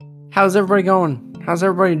How's everybody going? How's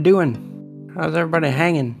everybody doing? How's everybody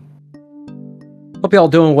hanging? Hope y'all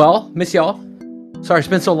doing well. Miss y'all. Sorry it's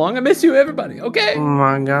been so long. I miss you, everybody. Okay. Oh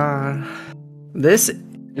my god. This is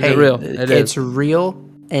it real? It's real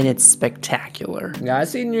and it's spectacular. Yeah, I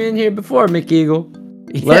seen you in here before, Mick Eagle.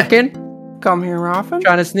 Yeah. Lurking, Come here often?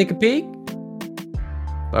 trying to sneak a peek.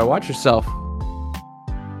 But watch yourself.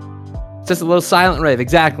 It's just a little silent rave.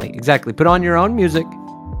 Exactly. Put on your own music.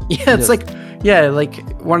 Yeah, it's like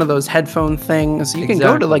one of those headphone things. You can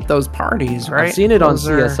go to like those parties, right? I've seen it on Those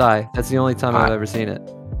are- CSI. That's the only time I've ever seen it.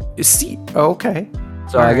 You see, okay.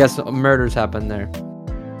 So I guess murders happened there.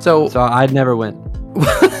 So So I never went.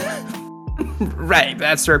 right,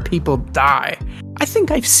 that's where people die. I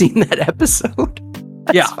think I've seen that episode.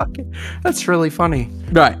 That's really funny.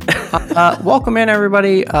 Right. Welcome in,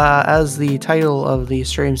 everybody. As the title of the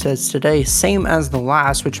stream says today, same as the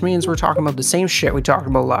last, which means we're talking about the same shit we talked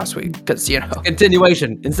about last week. Because,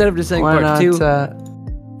 Continuation. Instead of just saying why part not?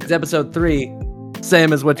 2, it's episode 3.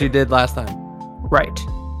 Same as what you did last time. Right.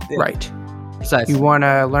 Yeah. Right. Precisely. You want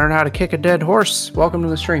to learn how to kick a dead horse? Welcome to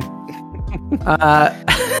the stream.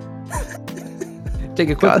 Take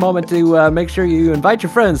a quick moment to make sure you invite your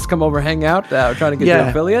friends to come over, hang out. We're trying to get you an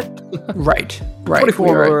affiliate. Right.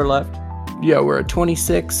 24 more left. Yeah, we're at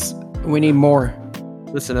 26. We need more.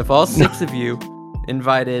 Listen, if all 6 of you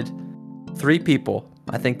invited 3 people,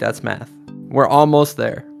 I think that's math. We're almost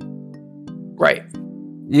there. Right.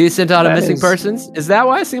 You sent out a That missing is- persons? Is that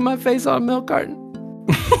why I see my face on a milk carton?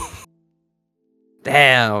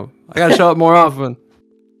 Damn. I gotta show up more often.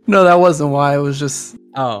 No, that wasn't why. It was just...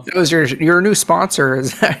 Oh. It was your new sponsor.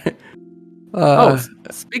 Is that...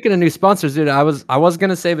 Speaking of new sponsors, dude, I was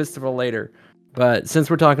gonna save this for later. But since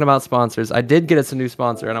we're talking about sponsors, I did get us a new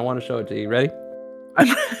sponsor, and I want to show it to you. Ready?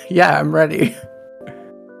 Yeah, I'm ready.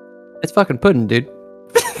 It's fucking pudding, dude.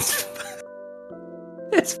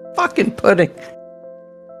 It's fucking pudding.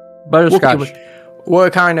 Butterscotch. Okay,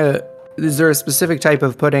 what kind of... Is there a specific type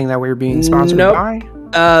of pudding that we're being sponsored Nope.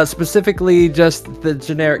 by? Specifically just the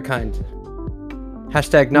generic kind.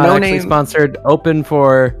 Hashtag not No actually name. sponsored. Open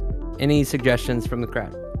for any suggestions from the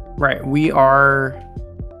crowd. Right, we are...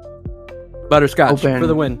 Butterscotch Open. for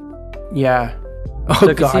the win. Yeah. Oh, So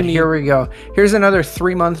if you see God, me- here we go. Here's another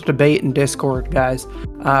 3-month debate in Discord, guys.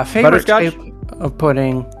 Favorite Butterscotch? type of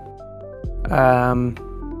pudding.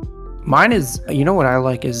 Mine is... You know what I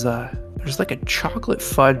like is... There's like a chocolate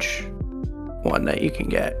fudge one that you can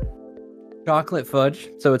get. Chocolate fudge.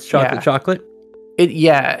 So it's chocolate Yeah. chocolate.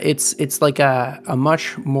 It's like a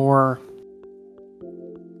much more...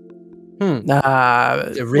 Is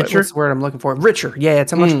it richer? What's the word I'm looking for? Richer. Yeah,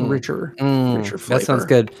 it's a much richer richer flavor. That sounds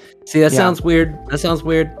good. See, that Yeah. sounds weird.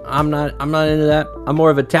 I'm not into that. I'm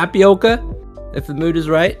more of a tapioca, if the mood is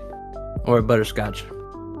right, or a butterscotch.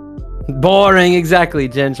 Boring, exactly,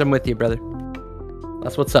 Ginge. I'm with you, brother.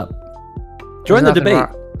 That's what's up. Join the debate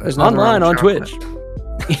There's nothing wrong online with on chocolate.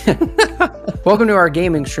 Twitch. Welcome to our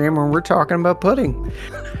gaming stream where we're talking about pudding.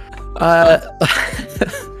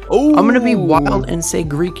 Oh, I'm gonna be wild and say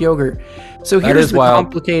Greek yogurt. So That here's is the wild.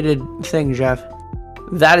 complicated thing, Jeff.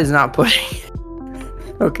 That is not pudding.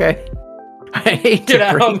 Okay. I hate to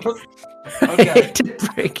break. I hate to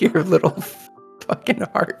break your little fucking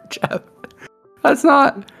heart, Jeff. That's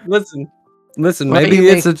not. Listen. Why Maybe you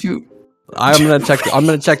it's make a. I'm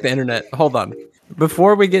gonna check the internet. Hold on.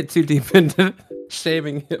 Before we get too deep into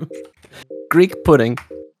shaming him, Greek pudding.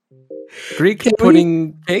 Greek Can we-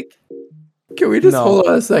 pudding cake. Can we just No. hold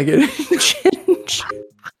on a second?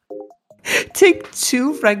 Take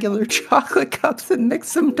 2 regular chocolate cups and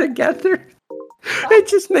mix them together. It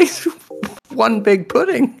just makes one big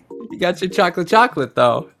pudding. You got your chocolate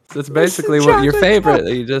though. So it's basically what your chocolate favorite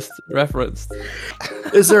that you just referenced.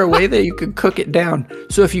 Is there a way that you could cook it down?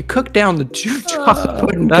 So if you cook down the 2 chocolate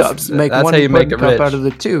pudding That's- cups, and make that's one how you make pudding it cup rich. out of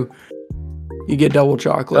the 2, you get double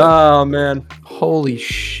chocolate. Oh man. Holy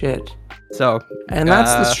shit. So And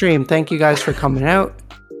that's the stream. Thank you guys for coming out.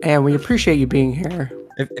 And we appreciate you being here.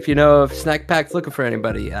 if you know if Snack Pack's looking for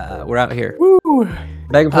anybody, we're out here. Woo.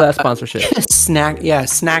 Begging for that sponsorship.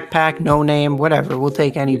 Snack pack, no name, whatever. We'll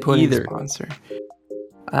take any pudding Either. sponsor.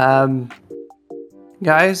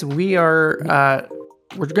 Guys, we're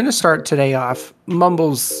gonna start today off.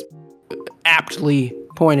 Mumbles aptly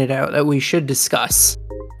pointed out that we should discuss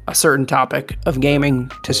a certain topic of gaming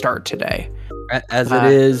to start today. As it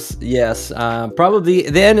is, yes. Probably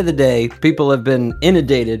at the end of the day, people have been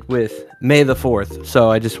inundated with May the 4th. So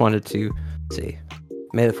I just wanted to say,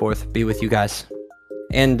 May the 4th be with you guys.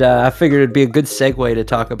 And I figured it'd be a good segue to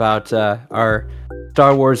talk about our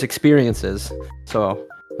Star Wars experiences. So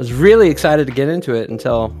I was really excited to get into it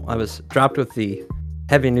until I was dropped with the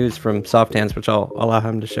heavy news from Soft Hands, which I'll allow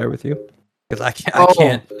him to share with you because I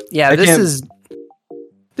can't. Yeah,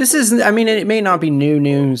 this is. I mean, it may not be new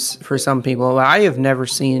news for some people. But I have never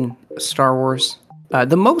seen Star Wars.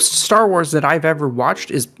 The most Star Wars that I've ever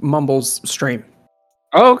watched is Mumble's stream.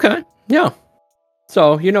 Oh, okay. Yeah.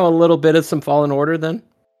 So you know a little bit of some Fallen Order then.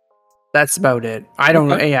 That's about it. I don't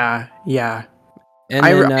know. Yeah. And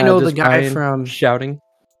I know the just guy Ryan from shouting.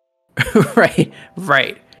 right.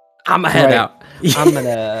 I'm gonna head out. I'm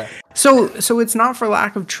gonna. So it's not for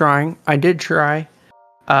lack of trying. I did try.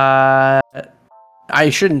 I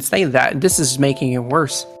shouldn't say that. This is making it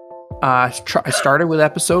worse. I started with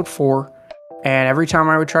episode 4, and every time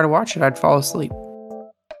I would try to watch it, I'd fall asleep.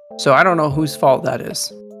 So I don't know whose fault that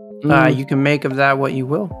is. You can make of that what you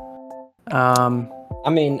will. I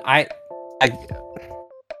mean, I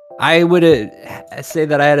would say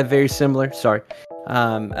that I had a very similar,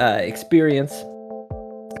 experience.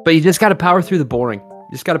 But you just got to power through the boring. You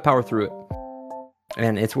just got to power through it,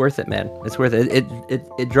 and it's worth it, man. It's worth it.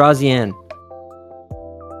 It draws you in.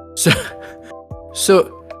 So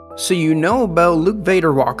you know about Luke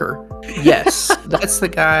Vader Walker? Yes, that's the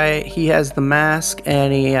guy. He has the mask,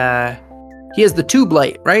 and he has the tube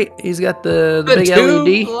light, right? He's got the big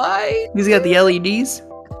LED. Light. He's got the LEDs.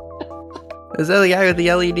 Is that the guy with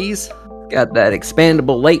the LEDs? Got that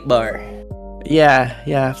expandable light bar.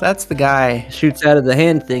 Yeah, that's the guy. Shoots out of the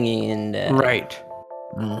hand thingy and right.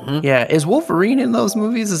 Mm-hmm. Yeah, is Wolverine in those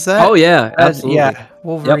movies? Is that? Oh yeah, absolutely. Yeah,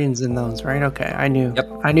 Wolverine's in those, right? Okay, I knew. Yep.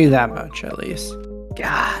 I knew that much at least.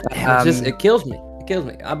 God, damn, it kills me. It kills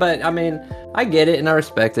me. But I mean, I get it and I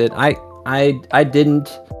respect it. I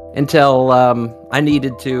didn't until I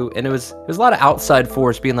needed to, and it was a lot of outside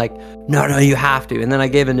force being like, no, you have to, and then I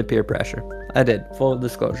gave in to peer pressure. I did, full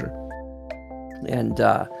disclosure, and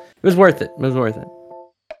it was worth it. It was worth it.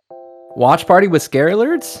 Watch party with scare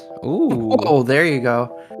alerts. Ooh. Oh, there you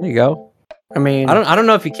go. There you go. I mean, I don't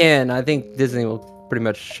know if you can. I think Disney will pretty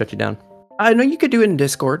much shut you down. I know you could do it in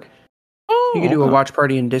Discord. Oh, you could do a watch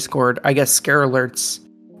party in Discord. I guess scare alerts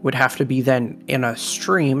would have to be then in a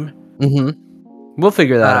stream. Mm-hmm. We'll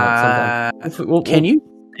figure that out sometime. Can you?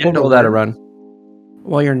 We'll roll that a run.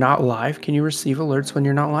 While you're not live, can you receive alerts when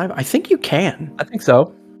you're not live? I think you can. I think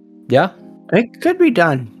so. Yeah. It could be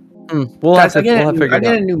done. We'll Guys, have to figure it out. I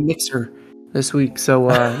get a new mixer this week, so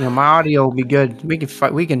my audio will be good.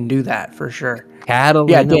 We can do that for sure.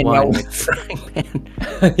 Catalina Danielle wine. with frying pan.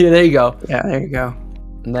 Yeah, there you go. Yeah, there you go.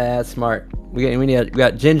 That's smart. We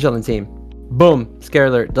got Ginge on the team. Boom, scare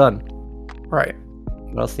alert done. Right.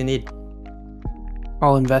 What else do you need?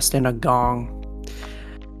 I'll invest in a gong.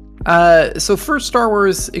 So first Star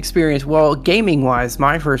Wars experience, well, gaming wise,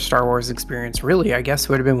 my first Star Wars experience really, I guess,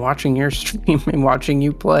 would have been watching your stream and watching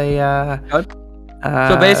you play.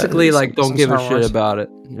 So basically, like, don't give a shit about it.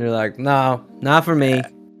 You're like, no, not for me.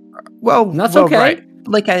 That's okay. Right.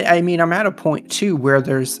 Like, I mean, I'm at a point too where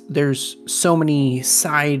there's so many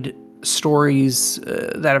side stories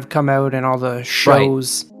that have come out and all the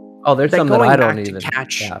shows. Right. Oh, there's some that I don't even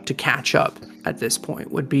to catch up at this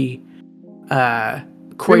point would be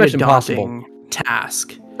quite a daunting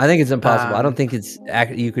task. I think it's impossible. I don't think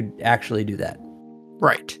you could actually do that.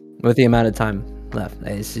 Right. With the amount of time left,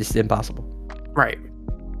 it's just impossible. Right.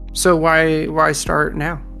 So why start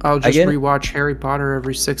now? I'll just rewatch Harry Potter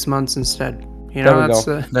every 6 months instead. You know,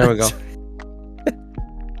 there we go.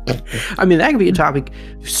 I mean, that could be a topic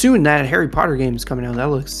soon. That Harry Potter game is coming out.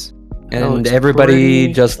 That looks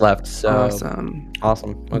everybody just left. So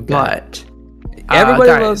awesome. Okay. But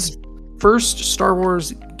everybody loves first Star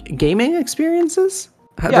Wars gaming experiences.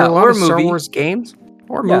 Have yeah, there a lot or of movie. Star Wars games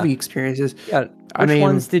or movie experiences. Yeah. Which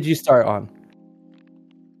ones did you start on?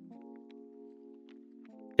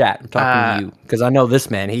 Chat, I'm talking to you because I know this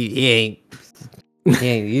man. He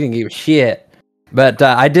didn't give a shit. But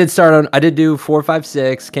I did do 4, 5,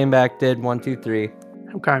 6. Came back, did 1, 2, 3.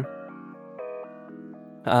 Okay.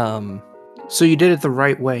 So you did it the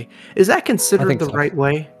right way. Is that considered the right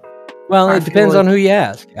way? Well, it depends on who you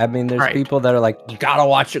ask. I mean, there's people that are like, you gotta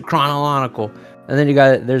watch it chronological, and then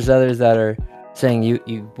there's others that are saying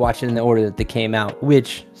you watch it in the order that they came out,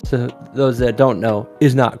 which, so those that don't know,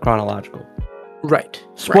 is not chronological. Right.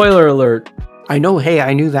 Spoiler alert. I know. Hey,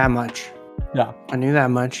 I knew that much. Yeah, I knew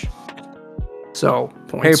that much. So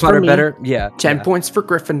points Harry Potter for me, better. Yeah. 10 points for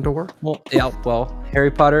Gryffindor. Well, yeah. Well, Harry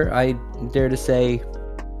Potter, I dare to say,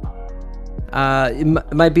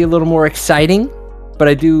 it might be a little more exciting, but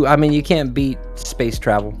I mean, you can't beat space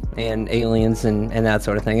travel and aliens and that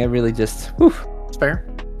sort of thing. It really just, it's fair.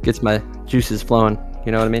 Gets my juices flowing.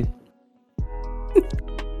 You know what I mean?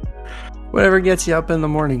 Whatever gets you up in the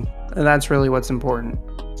morning, and that's really what's important.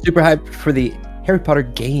 Super hyped for the Harry Potter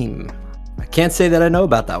game. I can't say that I know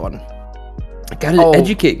about that one. Gotta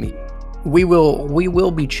educate me. We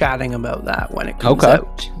will be chatting about that when it comes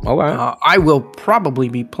out. All right. I will probably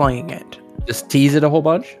be playing it. Just tease it a whole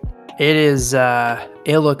bunch. It is.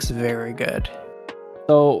 It looks very good.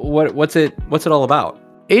 So what's it all about?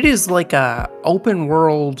 It is like a open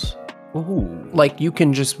world. Ooh. Like you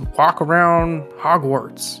can just walk around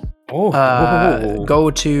Hogwarts.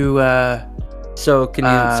 Go to. So can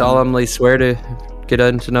you solemnly swear to get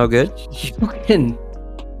into no good? You can,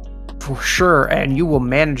 for sure, and you will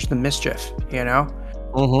manage the mischief. You know.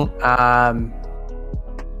 Mm-hmm.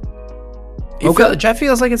 Jeff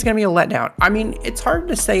feels like it's gonna be a letdown. I mean, it's hard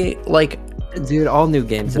to say, like, dude, all new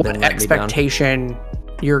games have what been letting me down. expectation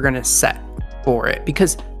you're gonna set for it,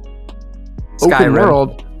 because Skyrim. Open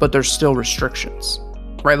world, but there's still restrictions,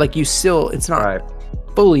 right? Like it's not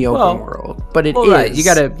fully open world, but it is. Right. You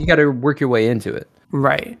gotta work your way into it.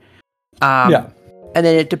 Right. Yeah. And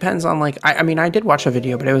then it depends on, like, I mean, I did watch a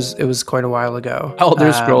video, but it was quite a while ago.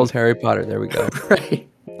 Elder Scrolls, Harry Potter. There we go. Right.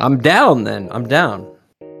 I'm down.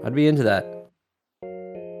 I'd be into that.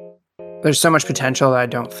 There's so much potential that I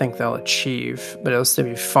don't think they'll achieve, but it'll still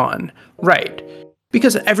be fun. Right.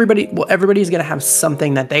 Because everybody's going to have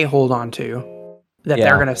something that they hold on to that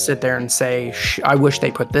they're going to sit there and say, I wish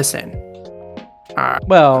they put this in. No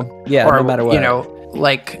matter what. You know,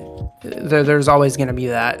 like, there's always going to be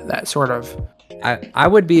that sort of... I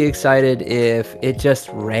would be excited if it just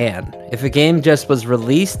ran. If a game just was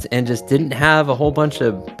released and just didn't have a whole bunch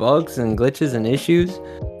of bugs and glitches and issues,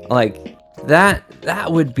 like... That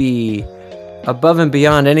would be above and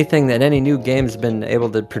beyond anything that any new game's been able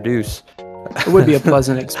to produce. It would be a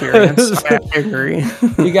pleasant experience. I agree.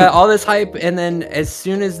 You got all this hype, and then as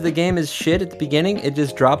soon as the game is shit at the beginning, it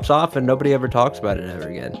just drops off, and nobody ever talks about it ever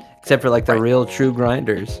again, except for like the real true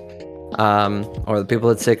grinders, or the people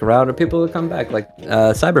that stick around, or people that come back, like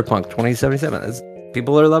Cyberpunk 2077.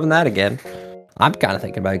 People are loving that again. I'm kind of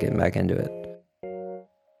thinking about getting back into it.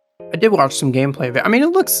 I did watch some gameplay of it. I mean,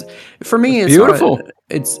 it looks, for me, it's beautiful.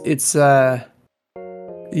 It's not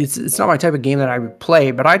my type of game that I would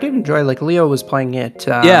play, but I did enjoy. Like, Leo was playing it.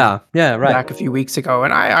 Right. Back a few weeks ago,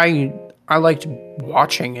 and I liked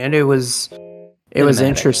watching it. It was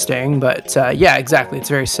interesting, but yeah, exactly. It's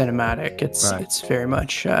very cinematic. It's very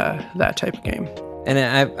much that type of game. And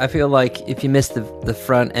I feel like if you miss the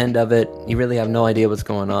front end of it, you really have no idea what's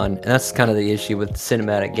going on. And that's kind of the issue with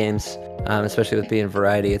cinematic games, especially with being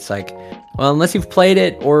variety. It's like, well, unless you've played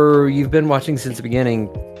it or you've been watching since the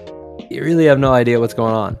beginning, you really have no idea what's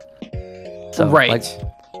going on. So, like,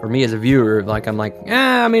 for me as a viewer, like, I'm like,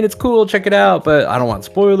 I mean, it's cool, check it out, but I don't want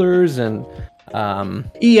spoilers. And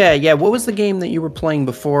yeah. What was the game that you were playing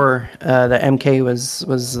before that MK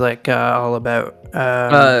was like all about?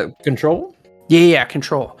 Control? Yeah,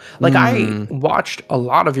 Control. Like, I watched a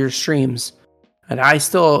lot of your streams, and I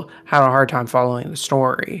still had a hard time following the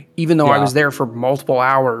story, even though I was there for multiple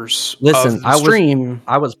hours. Listen, of the stream.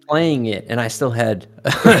 I was playing it, and I still had.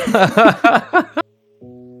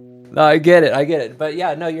 No, I get it. But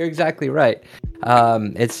yeah, no, you're exactly right.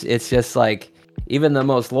 It's just like, even the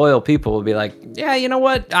most loyal people will be like, yeah, you know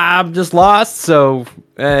what? I'm just lost, so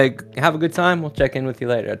have a good time. We'll check in with you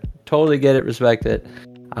later. I totally get it, respect it.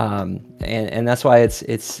 And that's why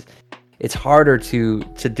it's harder to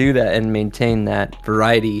do that and maintain that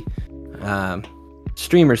variety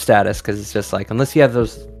streamer status, because it's just like, unless you have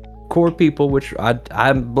those core people, which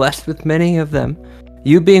I'm blessed with many of them,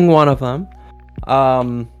 you being one of them,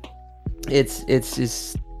 it's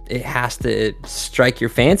just, it has to strike your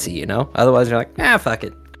fancy, you know? Otherwise you're like, fuck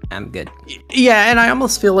it, I'm good. Yeah, and I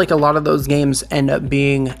almost feel like a lot of those games end up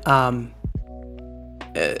being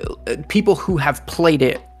people who have played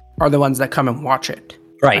it are the ones that come and watch it.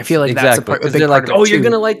 Right. I feel like exactly. That's a big they're part like, of it oh, too. you're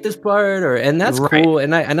gonna like this part, and that's cool,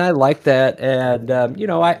 and I like that, and you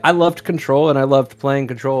know, I loved Control, and I loved playing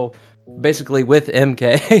Control basically with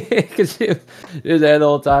MK, because you're there the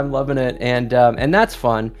whole time loving it, and that's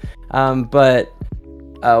fun. But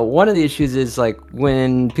one of the issues is, like,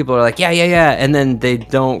 when people are like, yeah, and then they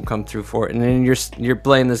don't come through for it, and then you're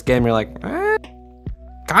playing this game, you're like,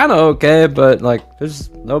 kind of okay, but like,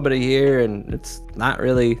 there's nobody here, and it's not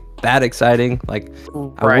really that exciting. Like,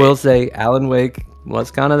 I will say Alan Wake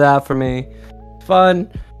was kind of that for me. Fun,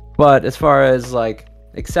 but as far as like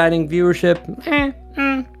exciting viewership,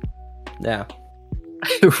 yeah.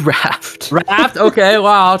 Raft. Okay,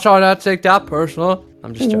 wow, I'll try not to take that personal.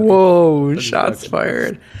 I'm just joking. Whoa, shots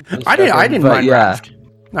fired. I didn't mind Raft.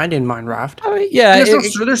 I didn't mind Raft. I mean, yeah,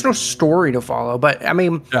 there's no story to follow, but I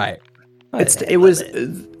mean, right.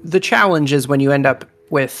 The challenge is when you end up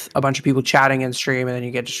with a bunch of people chatting in stream, and then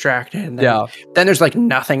you get distracted, and then there's like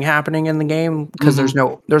nothing happening in the game because there's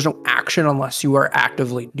no action unless you are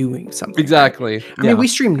actively doing something. Exactly. I mean, we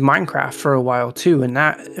streamed Minecraft for a while too, and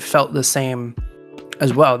that felt the same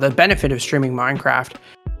as well. The benefit of streaming Minecraft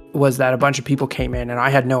was that a bunch of people came in, and I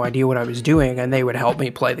had no idea what I was doing, and they would help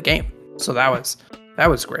me play the game. So that was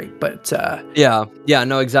great. But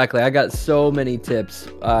no, exactly. I got so many tips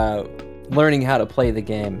learning how to play the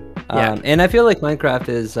game. And I feel like Minecraft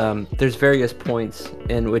is there's various points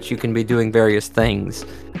in which you can be doing various things,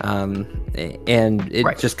 and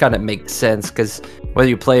it just kind of makes sense because whether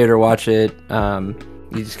you play it or watch it,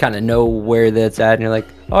 you just kind of know where that's at, and you're like,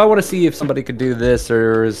 oh, I want to see if somebody could do this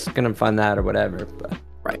or is gonna find that or whatever. But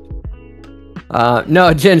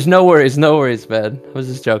no, Ginge, no worries, man. I was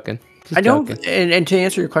just joking. And to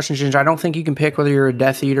answer your question, Ginge, I don't think you can pick whether you're a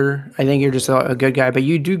Death Eater. I think you're just a good guy, but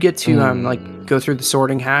you do get to like go through the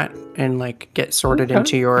sorting hat and like get sorted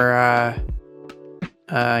into your why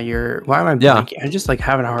am I blanking? I'm just like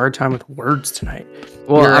having a hard time with words tonight.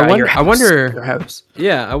 Well, I wonder your house.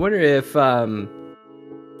 Yeah, I wonder if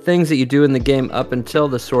things that you do in the game up until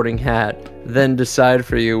the sorting hat then decide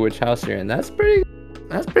for you which house you're in. That's pretty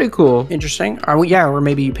cool. Interesting. Or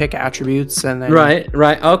maybe you pick attributes and then right.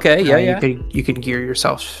 Okay, yeah. You could gear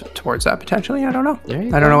yourself towards that potentially. I don't know.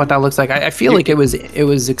 I don't know what that looks like. I feel like it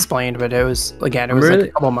was explained, but it was like a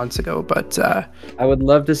couple months ago. But I would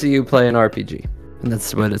love to see you play an RPG, and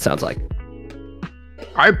that's what it sounds like.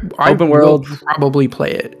 I Open world, will probably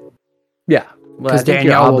play it. Yeah, because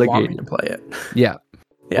Danielle will want me to play it. Yeah.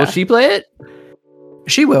 Will she play it?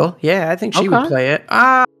 She will. Yeah, I think she would play it.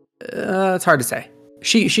 It's hard to say.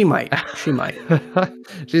 She might. She might.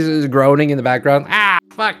 She's just groaning in the background.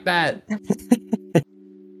 Fuck that.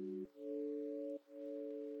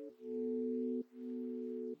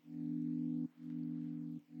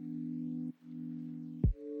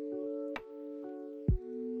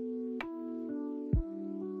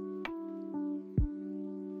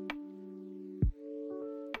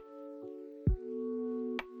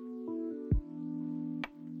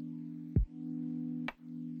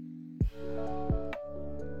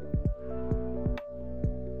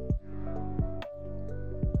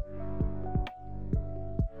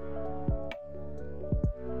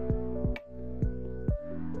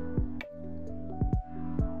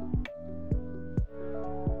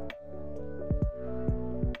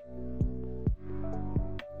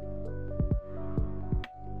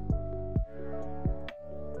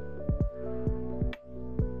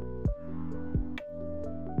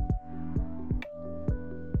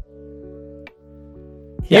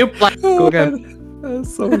 Go again.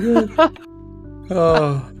 That's so good.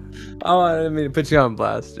 Oh, I wanted me to put you on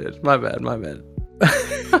blast, dude. My bad.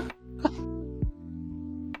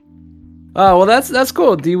 Oh, well, that's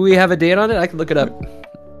cool. Do we have a date on it? I can look it up.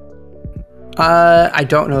 I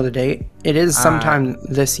don't know the date. It is sometime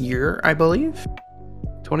this year, I believe.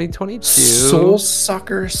 2022. Soul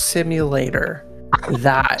Sucker Simulator.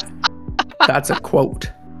 That's a quote.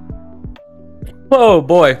 Oh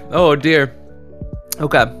boy. Oh dear.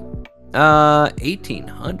 Okay.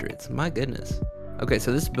 1800s. My goodness. Okay,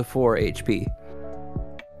 so this is before HP.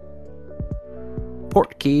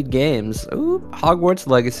 Portkeyed Games. Ooh, Hogwarts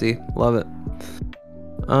Legacy. Love it.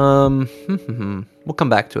 We'll come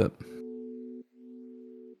back to it.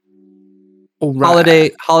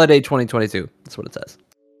 Right. Holiday 2022. That's what it says.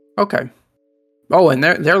 Okay. Oh, and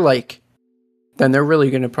they're like, then they're really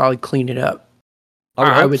going to probably clean it up.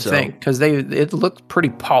 I would think, because it looked pretty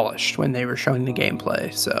polished when they were showing the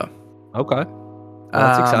gameplay. So okay,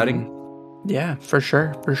 that's exciting. Yeah, for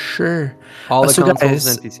sure. All the consoles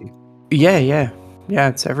and PC. Yeah.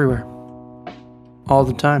 It's everywhere, all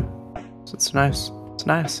the time. So it's nice.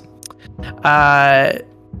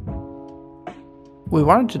 We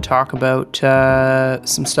wanted to talk about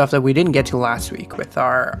some stuff that we didn't get to last week with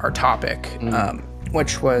our topic,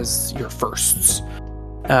 which was your firsts,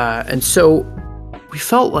 and so. We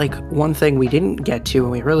felt like one thing we didn't get to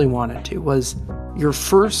and we really wanted to was your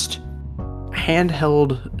first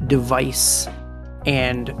handheld device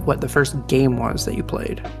and what the first game was that you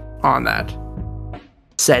played on that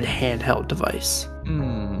said handheld device.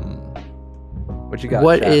 What you got?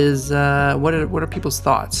 What are people's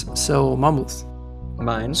thoughts? So Mumbles,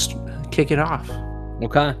 mine. Kick it off.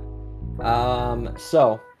 Okay.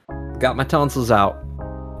 So got my tonsils out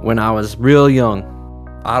when I was real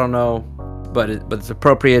young. I don't know. But it's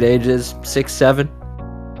appropriate ages, 6, 7.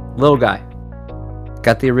 Little guy.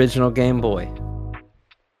 Got the original Game Boy.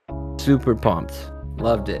 Super pumped.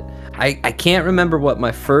 Loved it. I can't remember what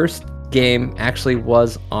my first game actually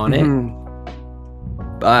was on it.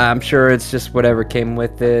 I'm sure it's just whatever came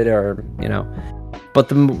with it, or But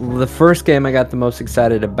the first game I got the most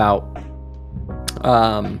excited about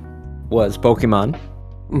was Pokemon.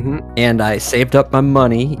 Mm-hmm. And I saved up my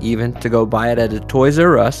money even to go buy it at a Toys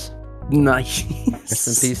R Us. Nice. Rest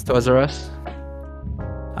in peace, Toys R Us.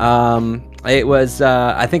 It was,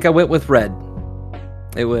 I think I went with Red.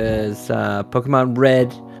 It was Pokemon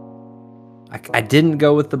Red. I didn't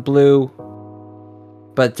go with the blue.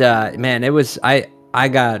 But, man, it was, I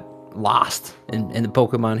got lost in the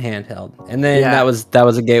Pokemon handheld. And then that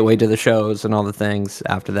was a gateway to the shows and all the things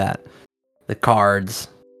after that. The cards.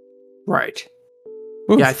 Right.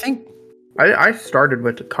 Oof. Yeah, I think I started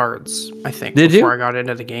with the cards, I think, Did before you? I got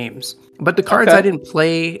into the games. But the cards Okay. I didn't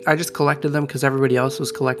play. I just collected them because everybody else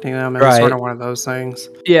was collecting them. It was sort of one of those things.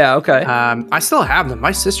 Yeah, okay. I still have them.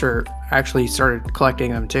 My sister actually started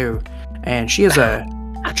collecting them too. And she has a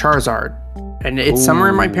Charizard. And it's somewhere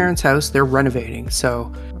in my parents' house. They're renovating.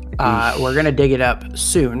 So we're going to dig it up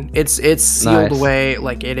soon. It's sealed away.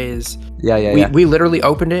 Like it is. Yeah. We literally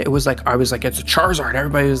opened it. It was like, I was like, it's a Charizard.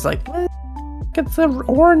 Everybody was like, what? It's an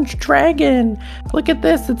orange dragon. Look at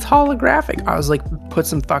this. It's holographic. I was like, put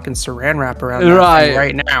some fucking saran wrap around that thing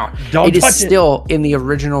right now. Don't it touch is still in the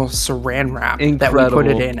original saran wrap that we put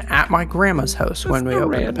it in at my grandma's house when we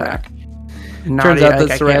opened the pack. Turns out the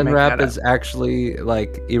saran wrap is actually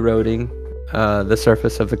like eroding the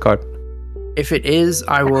surface of the card. If it is,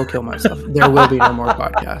 I will kill myself. There will be no more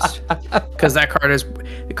podcast because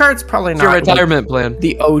the card's probably not your retirement plan.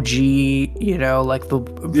 The OG, like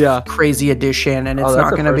the crazy edition, and it's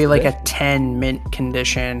not going to be like a 10 mint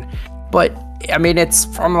condition. But I mean, it's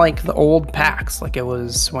from like the old packs, like it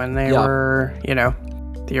was when they were,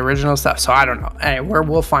 the original stuff. So I don't know. Anyway,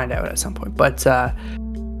 we'll find out at some point. But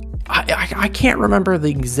I can't remember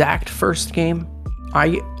the exact first game.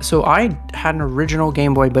 I had an original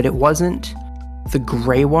Game Boy, but it wasn't the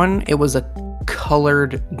gray one. It was a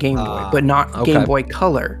colored Game Boy, but not Game Boy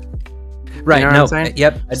Color. Right. You know no. what I'm saying?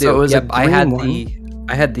 Yep. I do. So it was a I green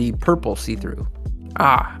had the purple see-through.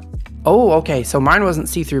 Oh, okay. So mine wasn't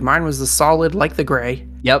see-through. Mine was the solid, like the gray.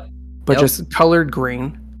 Yep. But just colored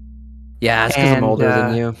green. Yeah, it's because I'm older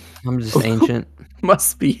than you. I'm just ancient.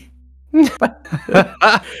 Must be.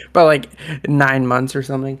 By like 9 months or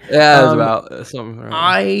something. Yeah, it was about something.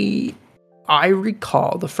 Right. I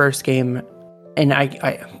recall the first game, and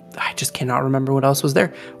I just cannot remember what else was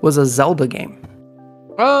there. Was a Zelda game.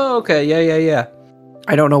 Oh, okay. Yeah.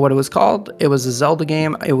 I don't know what it was called. It was a Zelda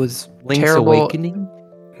game. It was Link's terrible. Awakening?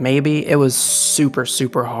 Maybe. It was super,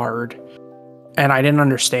 super hard. And I didn't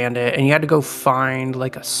understand it. And you had to go find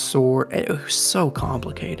like a sword. It was so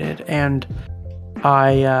complicated. And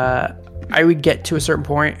I would get to a certain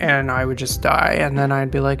point and I would just die. And then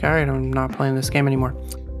I'd be like, all right, I'm not playing this game anymore.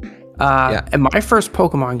 And my first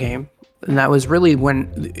Pokemon game, and that was really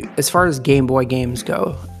when, as far as Game Boy games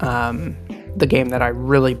go, the game that I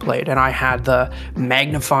really played, and I had the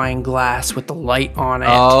magnifying glass with the light on it.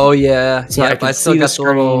 Oh yeah, so I still got the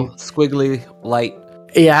little squiggly light.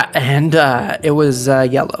 Yeah, and it was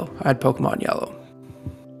yellow. I had Pokemon Yellow.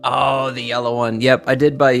 Oh, the yellow one. Yep, I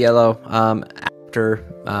did buy yellow. After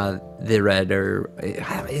the red, or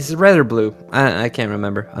is it red or blue? I can't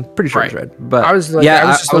remember. I'm pretty sure it's red. But I was like, I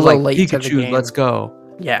was just a little late Pikachu, to the game. Let's go.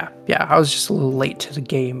 Yeah, I was just a little late to the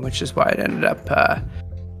game, which is why it ended up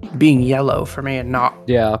being yellow for me and not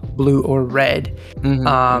blue or red.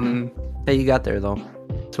 Mm-hmm. Hey, you got there though.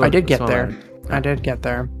 I did get there. I did get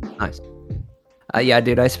there. Nice. Yeah,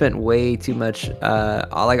 dude, I spent way too much.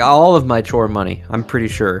 Like all of my chore money, I'm pretty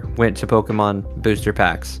sure, went to Pokemon booster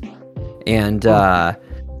packs, and I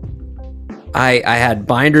had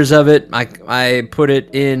binders of it. I put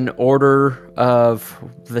it in order of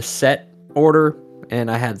the set order,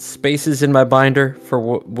 and I had spaces in my binder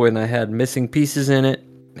for when I had missing pieces in it.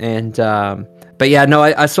 And but yeah, no,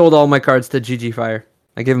 I sold all my cards to GG Fire.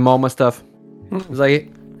 I gave him all my stuff. I was like,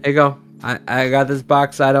 here you go. I got this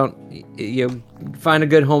box. You find a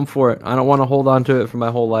good home for it. I don't want to hold on to it for my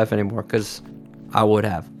whole life anymore, because I would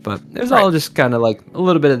have. But it was all just kind of like a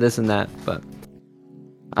little bit of this and that. But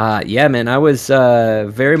yeah, man, I was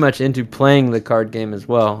very much into playing the card game as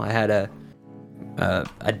well. I had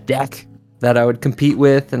a deck that I would compete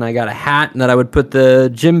with, and I got a hat that I would put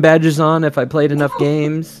the gym badges on if I played enough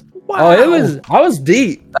games. Wow. Oh, I was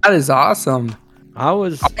deep. That is awesome.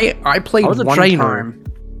 I played was a one trainer. time.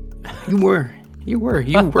 You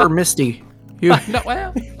were Misty. No,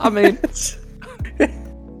 well, I mean,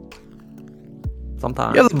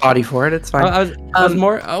 sometimes you have the body for it. It's fine. I was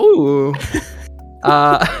more. Oh,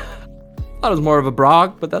 I was more of a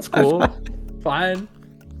Brock, but that's cool. Fine.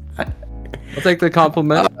 I'll take the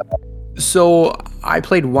compliment. So I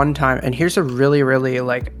played one time, and here's a really, really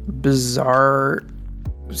like bizarre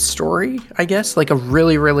story, I guess, like a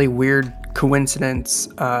really, really weird coincidence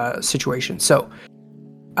situation. So,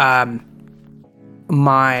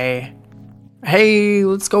 hey,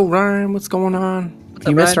 let's go, Ryan. What's going on?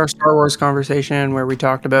 You missed our Star Wars conversation where we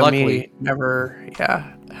talked about me never,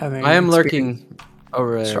 having. I am lurking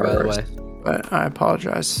over there, by the way. But I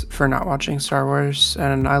apologize for not watching Star Wars,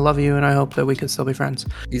 and I love you, and I hope that we could still be friends.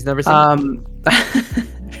 He's never seen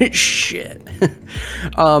it. Shit.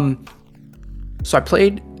 So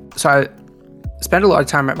I spent a lot of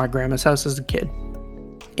time at my grandma's house as a kid,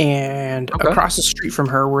 and across the street from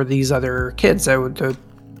her were these other kids. They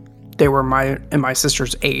were my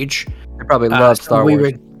sister's age. They probably loved Star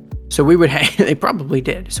Wars. We would hang. They probably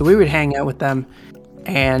did. So we would hang out with them,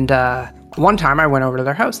 and one time I went over to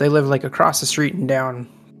their house. They lived like across the street and down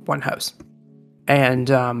one house, and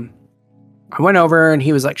I went over and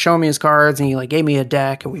he was like showing me his cards, and he like gave me a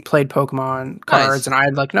deck, and we played Pokemon cards. Nice. And I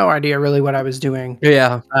had like no idea really what I was doing.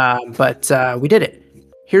 Yeah. But we did it.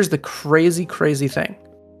 Here's the crazy, crazy thing.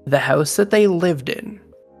 The house that they lived in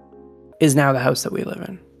is now the house that we live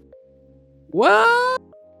in. What?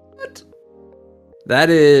 That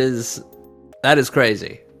is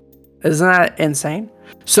crazy. Isn't that insane?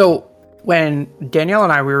 So when Danielle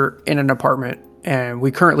and I, we were in an apartment, and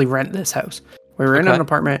we currently rent this house. We were in an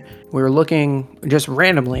apartment. We were looking just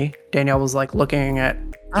randomly. Danielle was like looking at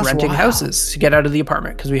renting houses to get out of the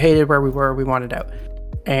apartment because we hated where we were. We wanted out.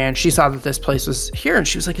 And she saw that this place was here, and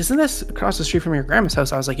she was like, "Isn't this across the street from your grandma's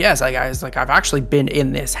house?" I was like, "Yes." I've actually been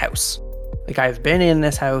in this house. Like, I've been in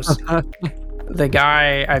this house. I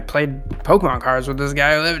played Pokemon cards with this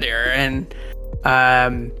guy who lived here, and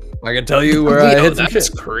I can tell you where I hit some that's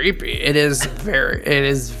shit. Creepy. It is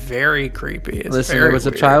very creepy. Listen, it was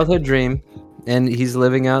a childhood dream, and he's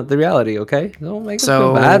living out the reality. Okay, don't make us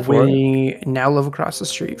so feel bad for it. We now live across the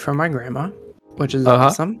street from my grandma, which is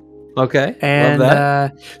awesome. Okay, and love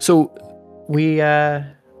that. So we live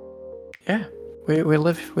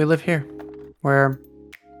here, where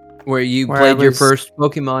you played your first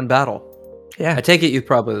Pokemon battle. Yeah, I take it you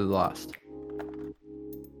probably lost.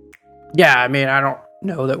 Yeah, I mean, I don't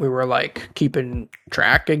know that we were like keeping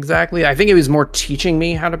track exactly. I think it was more teaching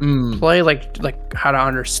me how to play, like how to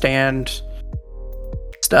understand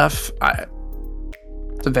stuff.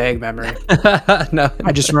 It's a vague memory. No,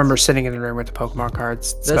 I just remember sitting in the room with the Pokemon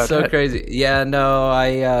cards. That's so crazy. Yeah, no,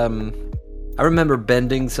 I remember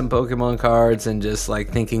bending some Pokemon cards and just like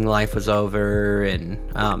thinking life was over, and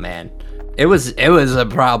oh man, it was a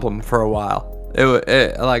problem for a while.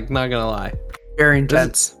 It like, not gonna lie, very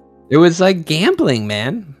intense. It was like gambling,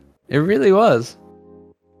 man. It really was.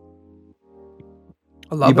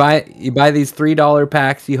 I love you buy these $3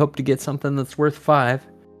 packs. You hope to get something that's worth $5.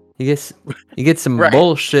 You get some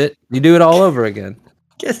bullshit. You do it all over again.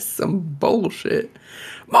 Get some bullshit.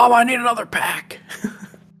 Mom, I need another pack.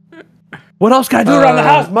 What else can I do around the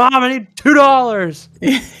house, Mom? I need $2.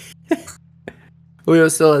 Leo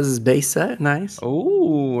still has his base set. Nice.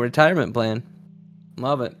 Ooh, retirement plan.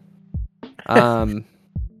 Love it.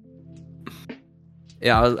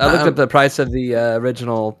 Yeah, I looked up the price of the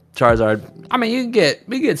original Charizard. I mean, you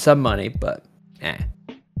can get some money, but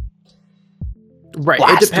right.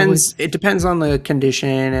 It depends on the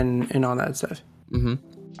condition and all that stuff. Mm-hmm.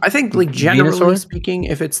 I think, like, generally speaking,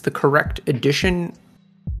 if it's the correct edition,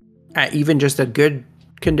 at even just a good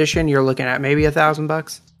condition, you're looking at maybe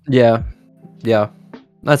 $1,000. Yeah,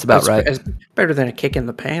 that's about right. It's better than a kick in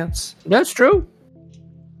the pants. That's true.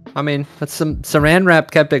 I mean, that's some Saran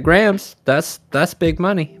wrap kept at Grams. That's big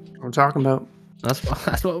money. What we're talking about. That's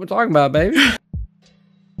what we're talking about, baby.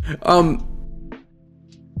 I'm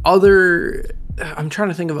trying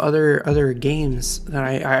to think of other games that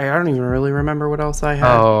I don't even really remember what else I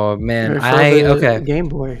had. Oh man, Game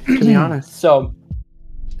Boy, to be honest. So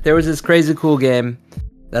there was this crazy cool game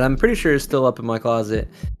that I'm pretty sure is still up in my closet,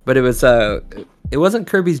 but it wasn't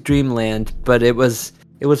Kirby's Dream Land, but it was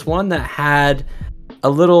one that had a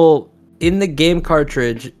little, in the game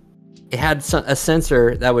cartridge, it had a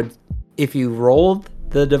sensor that would, if you rolled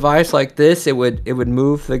the device like this, it would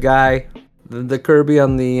move the guy, the Kirby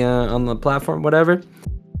on the platform, whatever.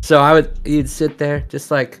 So you'd sit there just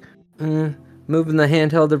like moving the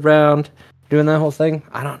handheld around, doing that whole thing.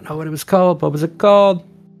 I don't know what it was called. What was it called?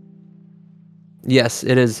 Yes,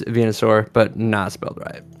 it is Venusaur, but not spelled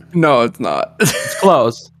right. No, it's not. It's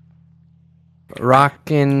close.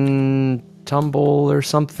 Rockin' Tumble or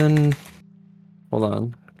something. Hold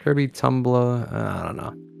on. Kirby Tumbler. I don't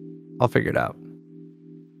know. I'll figure it out.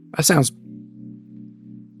 That sounds.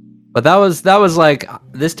 But that was like,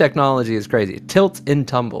 this technology is crazy. Tilt and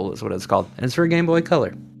Tumble is what it's called. And it's for Game Boy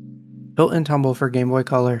Color. Tilt and Tumble for Game Boy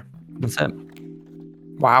Color. That's it.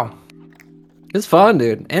 Wow. It's fun,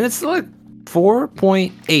 dude, and it's like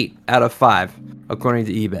 4.8 out of 5 according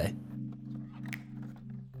to eBay.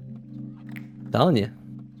 Telling you,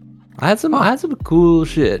 I had some cool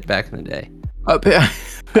shit back in the day.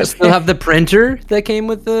 I still have the printer that came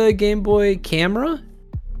with the Game Boy camera.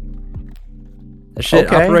 That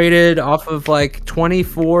shit operated off of like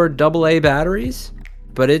 24 AA batteries,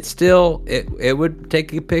 but it still it would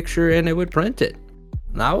take a picture and it would print it.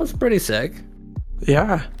 That was pretty sick.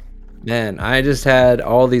 Yeah. Man, I just had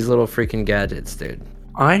all these little freaking gadgets, dude.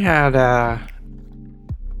 I had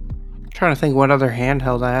trying to think what other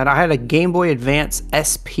handheld I had. I had a Game Boy Advance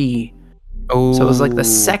SP. Oh. So it was like the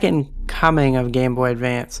second coming of Game Boy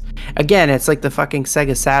Advance. Again, it's like the fucking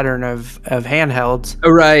Sega Saturn of handhelds.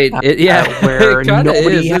 Right. Where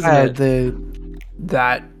nobody is, had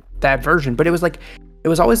that version. But it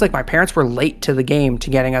was always like my parents were late to the game to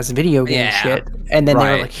getting us video game shit. And then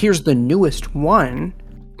they were like, here's the newest one.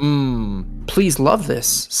 Please love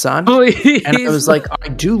this, son. Please. And I was like, I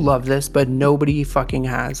do love this, but nobody fucking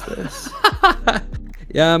has this.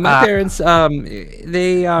 Yeah, my parents,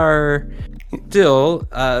 they are still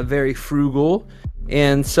very frugal,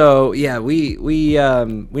 and so yeah, we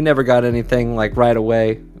never got anything like right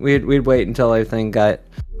away. We'd wait until everything got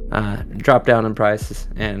dropped down in prices,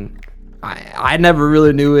 and I never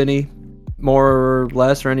really knew any more or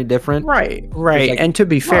less or any different. Right. Like, And to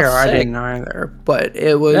be fair, I sick. didn't either, but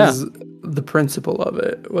it was the principle of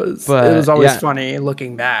it was always funny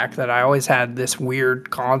looking back that I always had this weird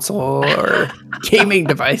console or gaming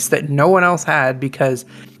device that no one else had because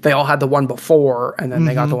they all had the one before and then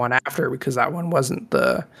they got the one after because that one wasn't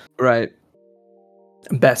the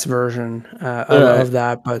best version of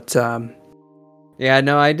that. But yeah,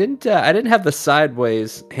 no, I didn't have the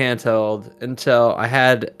sideways handheld until I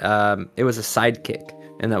had it was a Sidekick,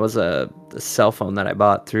 and that was a cell phone that I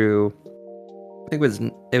bought through. I think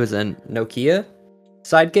it was a Nokia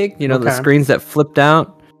Sidekick. You know, the screens that flipped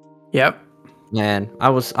out. Yep. Man,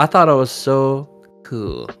 I thought I was so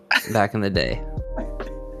cool back in the day.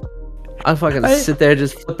 I fucking sit there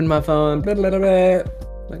just flipping my phone. Blah, blah, blah, blah.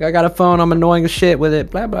 Like I got a phone, I'm annoying as shit with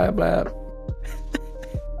it. Blah blah blah.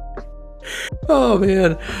 Oh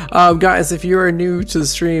man, guys, if you are new to the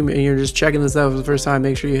stream and you're just checking this out for the first time,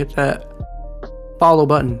 make sure you hit that follow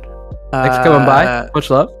button. Thanks for coming by. Much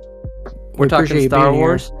love. We're talking Star being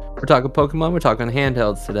Wars. here. We're talking Pokemon. We're talking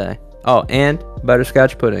handhelds today. Oh, and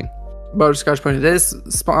butterscotch pudding. Butterscotch pudding. This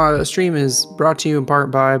stream is brought to you in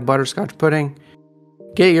part by Butterscotch Pudding.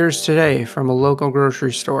 Get yours today from a local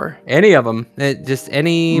grocery store. Any of them. Just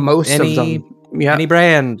any. Most of them. Yeah. Any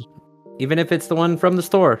brand. Even if it's the one from the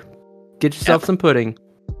store. Get yourself some pudding.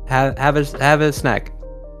 Have a snack.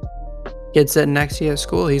 Kid sitting next to you at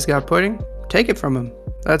school. He's got pudding. Take it from him.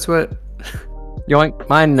 That's what. Yoink.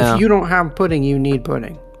 Mine now. If you don't have pudding, you need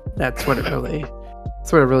pudding. That's what it really.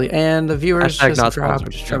 That's what it really. And the viewers just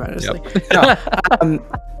dropped tremendously. Yep. No,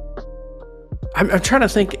 I'm trying to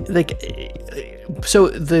think. Like, so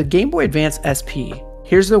the Game Boy Advance SP.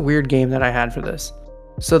 Here's the weird game that I had for this.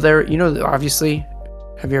 So there, obviously,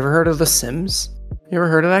 have you ever heard of The Sims? You ever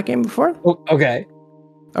heard of that game before? Oh, okay.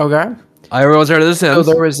 Okay. I always heard of The Sims.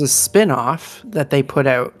 So there was a spin-off that they put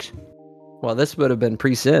out. Well, this would have been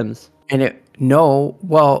pre-Sims. And it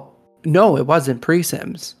wasn't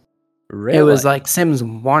pre-Sims. Really? It was like Sims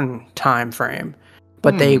 1 time frame.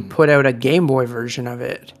 But they put out a Game Boy version of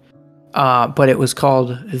it. But it was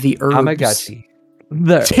called The Herbs. Tamagotchi.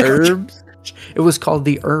 The Herbs? It was called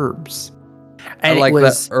The Herbs. And like it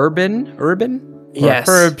was the urban? Yes.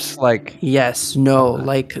 Or herbs like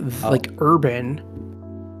like urban.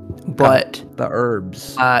 But the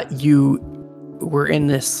herbs. You were in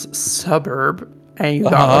this suburb and you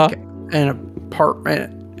got like an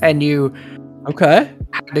apartment and you had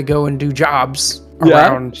to go and do jobs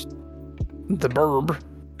around the burb.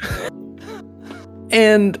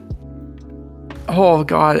 And oh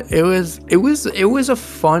god, it was a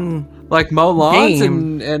fun like mow lawns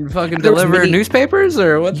game. and fucking deliver newspapers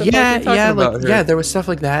or what the fuck are you talking about here? There was stuff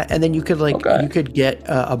like that, and then you could you could get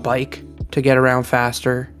a bike to get around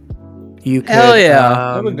faster. You could,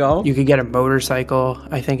 there we go. You could get a motorcycle,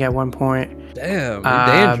 I think, at one point. Damn, you're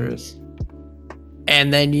dangerous.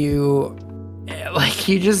 And then you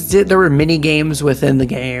just did. There were mini games within the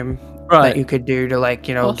game that you could do to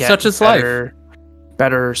get such as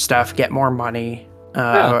better stuff, get more money.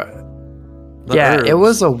 Herbs. It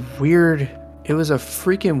was a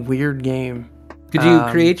freaking weird game. Could you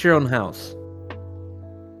create your own house?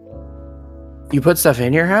 You put stuff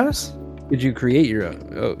in your house? Could you create your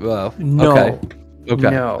own? Oh, well, no. Okay.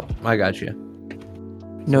 No. I got you.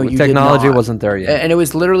 No, you technology wasn't there yet. And it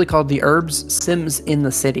was literally called The Herbs Sims in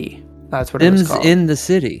the City. That's what it was called. Sims in the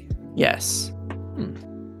City? Yes.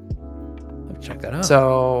 Let's check that out.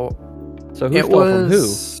 So who stole from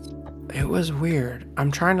who? It was weird.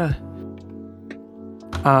 I'm trying to.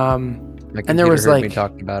 And there was me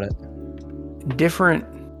talking about it. Different.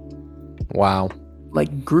 Wow.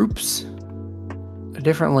 Like groups,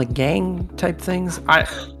 different like gang type things.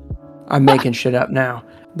 I'm making shit up now,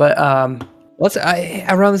 but around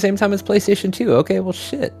the same time as PlayStation 2. Okay, well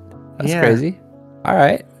shit. That's crazy. All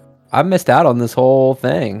right. I missed out on this whole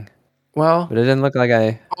thing. Well, but it didn't look like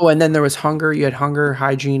I... Oh, and then there was hunger. You had hunger,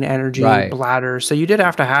 hygiene, energy, bladder. So you did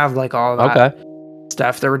have to have like all that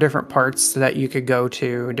stuff. There were different parts that you could go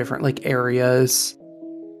to, different like areas.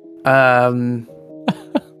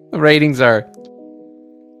 Ratings are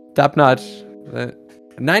top notch.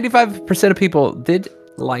 95% of people did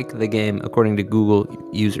like the game, according to Google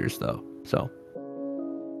users, though. So,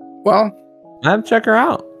 well, I'm check her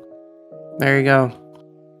out. There you go.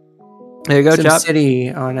 There you go, Chop.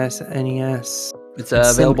 SimCity on SNES. It's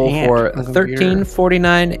available for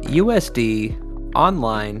 $13.49 USD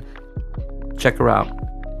online. Check her out.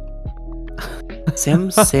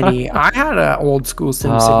 SimCity. I had an old school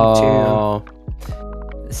SimCity too.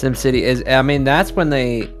 SimCity is. I mean, that's when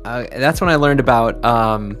they. That's when I learned about.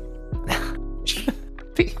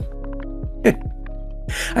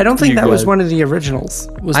 I don't think that was one of the originals.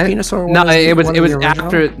 Was Venusaur one? No, it was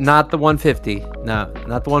after, not the 150. No,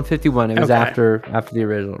 not the 151. It was after the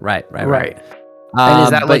original. Right. And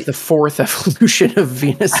is that like the fourth evolution of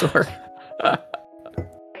Venusaur?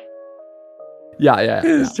 Yeah.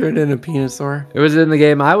 It's turned into Venusaur. It was in the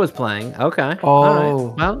game I was playing. Okay. Oh. All right.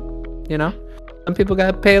 Well, some people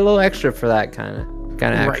got to pay a little extra for that kind of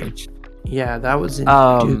action. Right. Yeah, that was in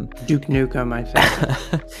Duke Nukem, I think.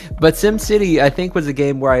 But SimCity, I think, was a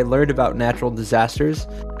game where I learned about natural disasters,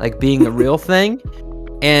 like being a real thing.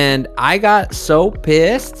 And I got so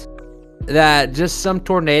pissed that just some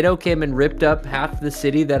tornado came and ripped up half the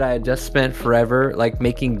city that I had just spent forever, like,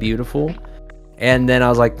 making beautiful. And then I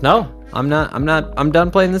was like, no, I'm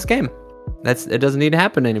done playing this game. It doesn't need to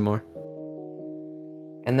happen anymore.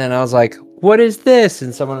 And then I was like, what is this?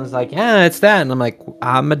 And someone was like, yeah, it's that. And I'm like,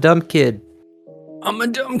 I'm a dumb kid. I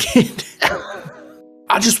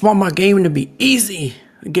just want my game to be easy.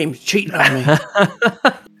 The game's cheating on me.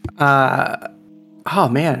 Oh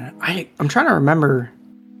man, I'm trying to remember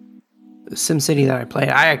the SimCity that I played.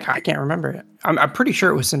 I can't remember it. I'm pretty sure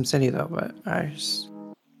it was SimCity though, but I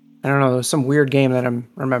don't know. It was some weird game that I'm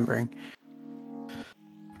remembering.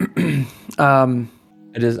 I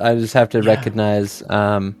just have to recognize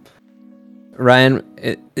Ryan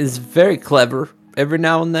is very clever every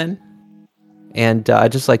now and then, and I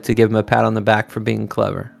just like to give him a pat on the back for being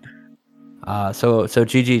clever. So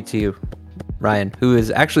GG to you, Ryan, who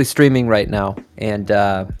is actually streaming right now, and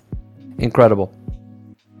incredible.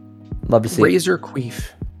 Love to see Razor Queef.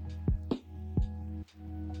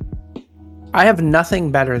 I have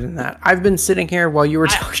nothing better than that. I've been sitting here while you were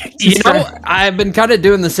talking. I've been kind of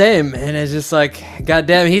doing the same, and it's just like,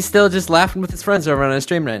 goddamn, he's still just laughing with his friends over on his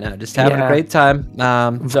stream right now, just having a great time.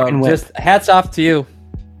 So just hats off to you.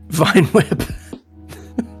 Vine Whip.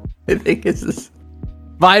 I think it's this.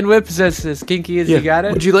 Vine Whip is as kinky as you got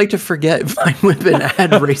it. Would you like to forget Vine Whip and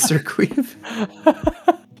add Razor Queef?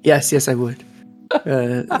 Yes, I would.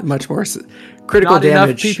 Much more critical Not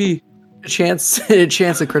damage. Enough PP.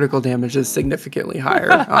 Chance of critical damage is significantly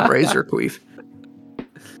higher on Razor Queef.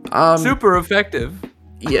 Super effective.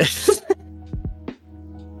 Yes.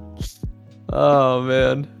 Oh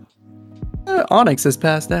man. Onyx has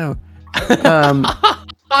passed out.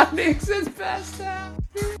 Onyx has passed out.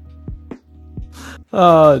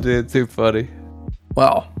 Oh, dude, too funny.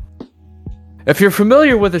 Well, if you're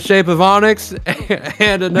familiar with the shape of Onyx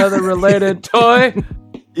and another related toy,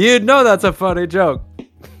 you'd know that's a funny joke.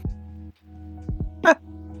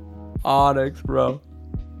 Onyx, bro.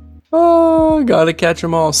 Oh, gotta catch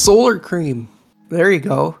them all. Solar Cream. There you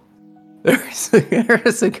go. There's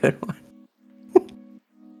a good one.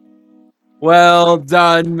 Well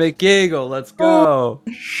done, McEagle. Let's go. Oh,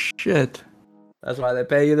 shit. That's why they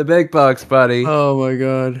pay you the big bucks, buddy. Oh my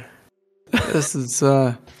god. This is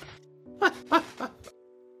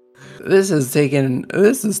This is taking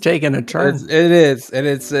a turn. It is, and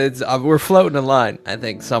it's we're floating a line, I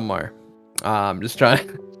think, somewhere. Just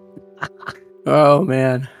trying. Oh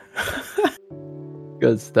man.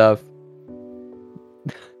 Good stuff.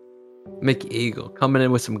 McEagle coming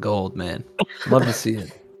in with some gold, man. Love to see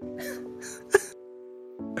it.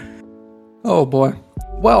 Oh boy.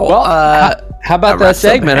 Well, how about that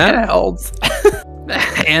segment, huh? Handhelds.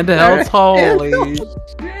 Handhelds, holy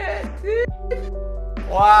shit, dude.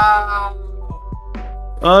 Wow.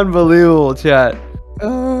 Unbelievable, chat.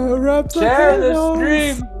 Share the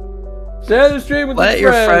stream. Share the stream with Let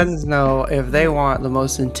your friends know if they want the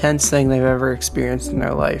most intense thing they've ever experienced in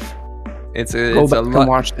their life. Go back and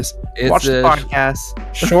watch this. Watch the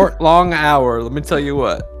podcast. Short, long hour. Let me tell you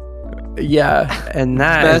what. Yeah, and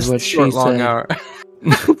that Best is what short, she long said. hour.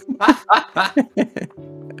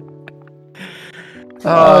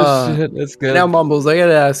 Oh shit, that's good. Now, Mumbles, I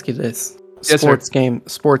gotta ask you this: Yes, sports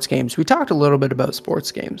games. We talked a little bit about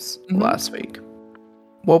sports games last week.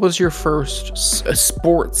 What was your first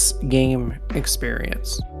sports game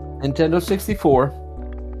experience? Nintendo 64,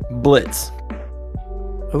 Blitz.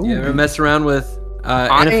 Ooh. You ever mess around with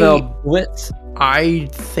NFL Blitz? I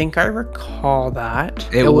think I recall that.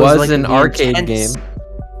 It was like an arcade game.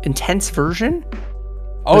 Intense version?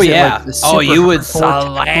 Oh, Was it yeah. like the super You would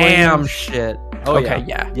hardcore slam tackling? shit. Oh, okay,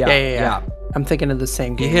 yeah. I'm thinking of the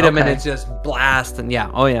same game. You hit him and it's just blast and yeah.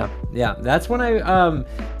 That's when I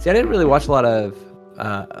see. I didn't really watch a lot of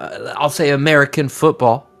I'll say American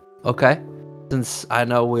football. Okay, since I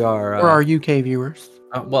know we are for our UK viewers.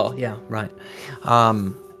 Well, yeah, right.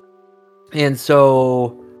 And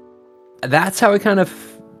so that's how I kind of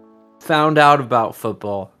found out about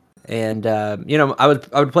football. And I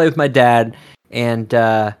would play with my dad, and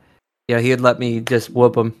he would let me just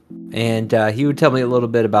whoop him, and he would tell me a little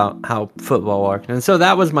bit about how football worked. And so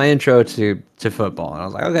that was my intro to football. And I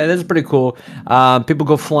was like, okay, this is pretty cool. People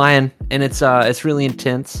go flying, and it's really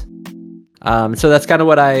intense. So that's kind of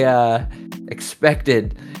what I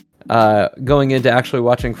expected going into actually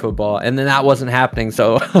watching football, and then that wasn't happening.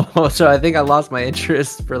 So I think I lost my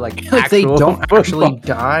interest for like actual they don't football. Actually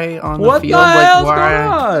die on the what field. The hell's like going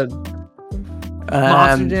on?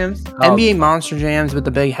 Monster Jams, NBA Monster Jams with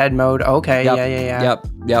the big head mode. Okay, yeah.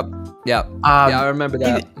 Yep. Yeah, I remember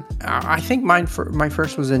that. I think my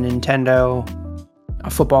first was a Nintendo, a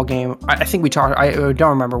football game. I think we talked. I don't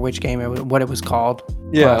remember which game what it was called.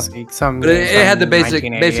 Yeah, last week. But it had the basic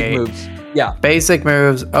moves. Yeah, basic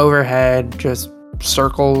moves, overhead, just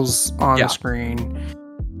circles on the screen.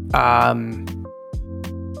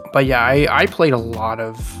 But yeah, I played a lot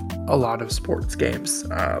of sports games.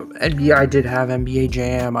 NBA, I did have NBA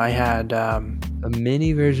Jam. I had a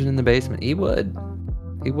mini version in the basement. He would.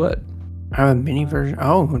 I have a mini version.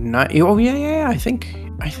 Oh, not. Oh yeah. I think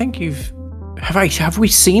you've. Have we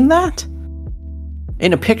seen that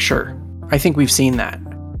in a picture? I think we've seen that.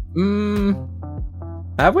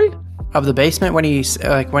 Have we? Of the basement when he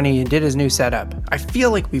did his new setup. I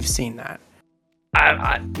feel like we've seen that.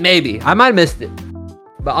 Maybe I might have missed it,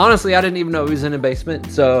 but honestly, I didn't even know he was in a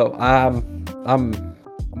basement. So I'm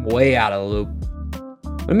way out of the loop.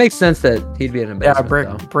 It makes sense that he'd be in a basement.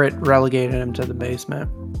 Yeah, Britt relegated him to the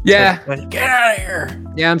basement. Yeah, get out of here.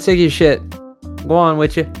 Yeah, I'm sick of your shit. Go on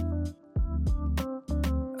with you.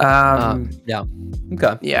 Yeah.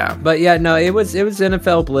 Okay. Yeah. But yeah, no, it was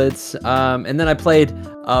NFL Blitz. And then I played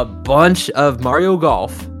a bunch of Mario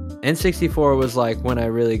Golf. N64 was like when I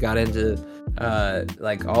really got into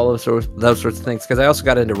like all of those sorts of things, because I also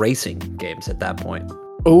got into racing games at that point.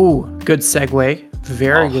 Oh, good segue.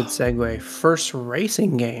 Very good segue. First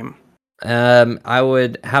racing game. I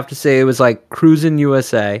would have to say it was like Cruisin'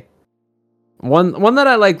 USA. One that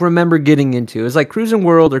I like remember getting into. It was like Cruisin'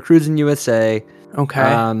 World or Cruisin' USA.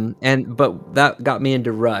 Okay. But that got me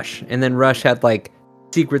into Rush, and then Rush had like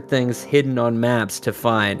secret things hidden on maps to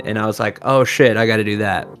find, and I was like, oh shit, I got to do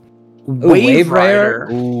that. Wave Rider.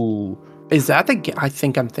 Ooh. Is that the? I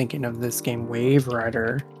think I'm thinking of this game, Wave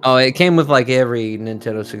Rider. Oh, it came with like every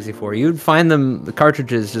Nintendo 64. You'd find the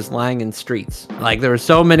cartridges just lying in streets. Like there were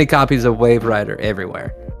so many copies of Wave Rider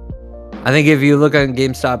everywhere. I think if you look on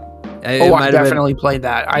GameStop, I definitely played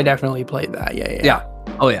that. Yeah.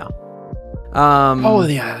 Oh yeah.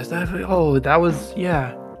 That was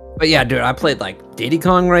yeah. But yeah, dude, I played like Diddy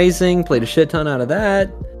Kong Racing. Played a shit ton out of that.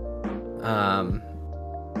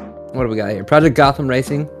 What do we got here? Project Gotham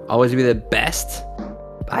Racing, always be the best.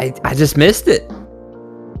 I just missed it.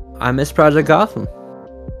 I missed Project Gotham.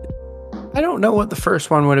 I don't know what the first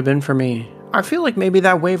one would have been for me. I feel like maybe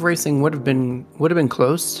that Wave Racing would have been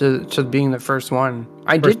close to being the first one.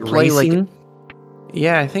 I did play racing?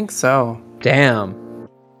 Yeah, I think so. Damn.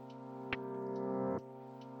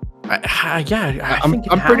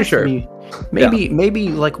 I'm pretty sure. Maybe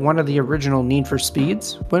like one of the original Need for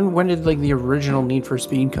Speeds. When did like the original Need for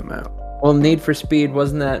Speed come out? Well, Need for Speed,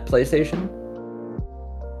 wasn't that PlayStation?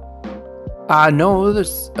 No, it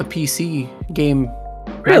was a PC game.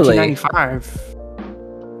 Really?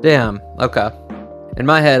 1995. Damn. Okay. In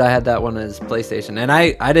my head, I had that one as PlayStation, and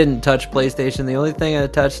I didn't touch PlayStation. The only thing I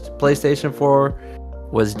touched PlayStation for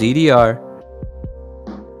was DDR.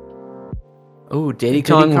 Oh, Diddy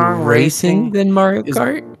Kong Racing than Mario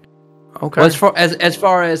Kart. Okay. Well, as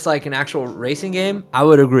far as like an actual racing game, I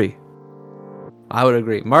would agree. I would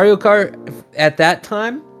agree. Mario Kart at that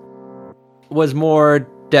time was more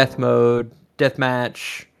death mode,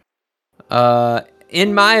 deathmatch.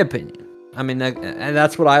 In my opinion, I mean, and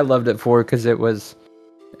that's what I loved it for because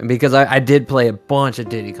I did play a bunch of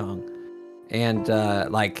Diddy Kong, and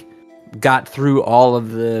like got through all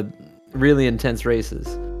of the really intense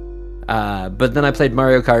races. But then I played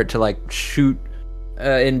Mario Kart to like shoot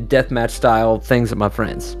in deathmatch style things at my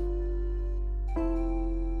friends.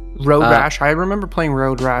 Road Rash. I remember playing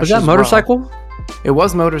Road Rash. Was that motorcycle? Well. It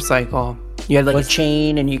was motorcycle. You had like a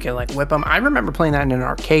chain and you could like whip them. I remember playing that in an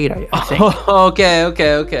arcade, I think. Oh,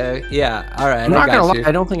 okay. Yeah, all right. I'm not gonna lie,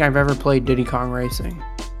 I don't think I've ever played Diddy Kong Racing.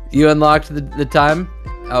 You unlocked the time?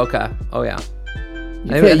 Okay. Oh, yeah.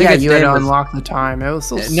 You had to unlock the time. It was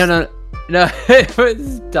so No. It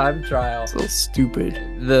was time trial. So stupid.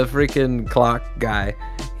 The freaking clock guy.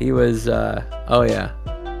 He was, oh, yeah.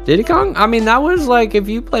 Diddy Kong? I mean, that was like, if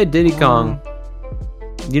you played Diddy Kong,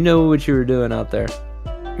 you know what you were doing out there.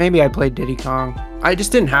 Maybe I played Diddy Kong. I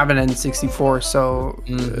just didn't have an N64, so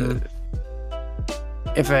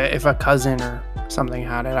if a cousin or something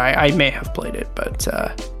had it, I may have played it, but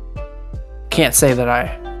can't say that I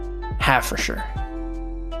have for sure.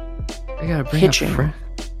 I gotta bring Hitching. up friends.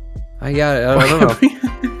 I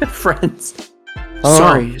don't know. Friends.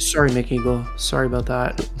 Oh. Sorry, Mick Eagle. Sorry about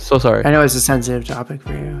that. So sorry. I know it's a sensitive topic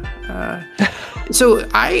for you. So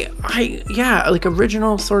like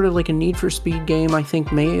original sort of like a Need for Speed game, I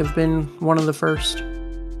think may have been one of the first.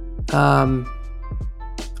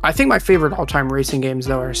 I think my favorite all-time racing games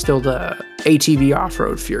though are still the ATV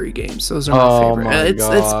Off-Road Fury games. Those are my favorite.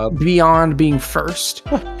 It's beyond being first,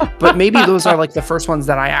 but maybe those are like the first ones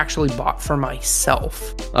that I actually bought for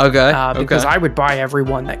myself. Okay. Because I would buy every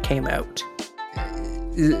one that came out.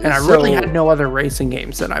 And I really had no other racing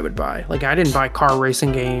games that I would buy. Like I didn't buy car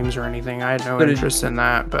racing games or anything. I had no interest in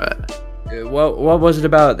that. But what was it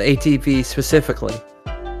about the ATV specifically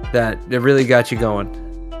that really got you going?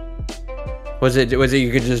 Was it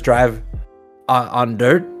you could just drive on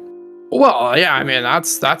dirt? Well, yeah. I mean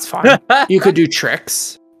that's fine. You could do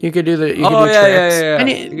tricks. You could do tricks.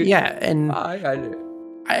 Yeah. And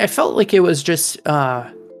I felt like it was just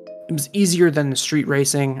it was easier than the street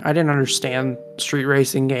racing. I didn't understand street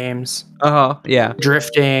racing games. Yeah.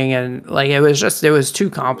 Drifting and like it was too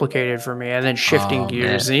complicated for me. And then shifting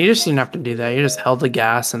gears, and you just didn't have to do that. You just held the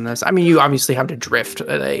gas and this. I mean, you obviously have to drift the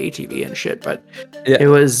ATV and shit, but it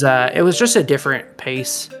was just a different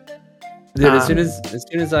pace. Dude, as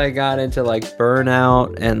soon as I got into like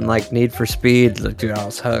Burnout and like Need for Speed, like dude, I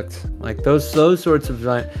was hooked. Like those sorts of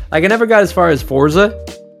like I never got as far as Forza.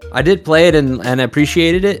 I did play it and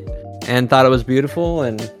appreciated it and thought it was beautiful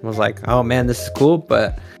and was like, oh man, this is cool.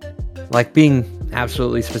 But like being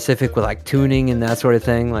absolutely specific with like tuning and that sort of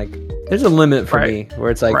thing, like there's a limit for me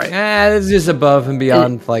where it's like, this is just above and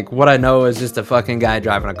beyond like what I know is just a fucking guy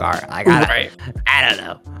driving a car. Like I don't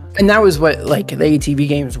know. And that was what like the ATV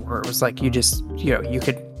games were. It was like you just you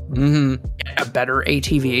could get a better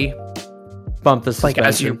ATV, bump the suspension.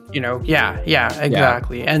 Like as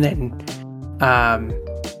exactly. Yeah. And then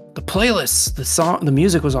the playlists, the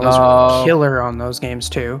music was always killer on those games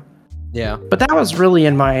too. Yeah. But that was really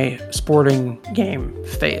in my sporting game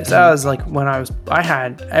phase. That was like when I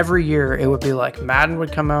had every year it would be like Madden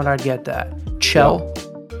would come out, I'd get that. Chell.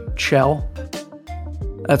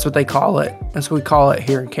 That's what they call it. That's what we call it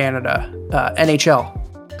here in Canada.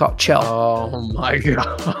 NHL. Called Chell. Oh my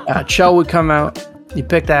god. Chell would come out. You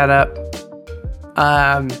pick that up.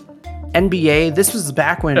 NBA. This was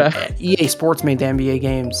back when EA Sports made the NBA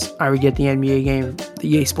games. I would get the NBA game, the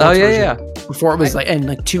EA Sports version. Yeah. Before it was like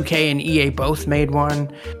 2K and EA both made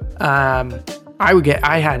one. I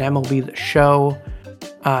had MLB The Show.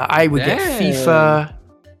 I would get FIFA.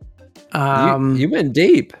 You went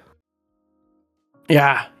deep.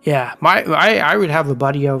 Yeah. I would have a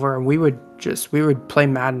buddy over and we would play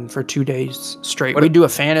Madden for 2 days straight. We'd do a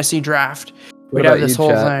fantasy draft. We'd have this whole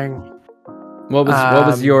thing. What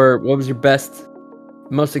was your best,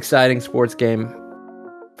 most exciting sports game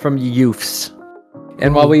from youths?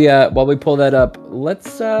 And while we pull that up, let's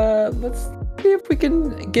see if we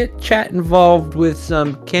can get chat involved with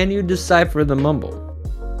some. Can you decipher the mumble?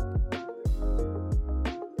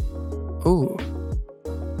 Ooh.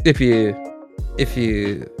 If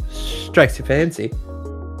you strikes your fancy.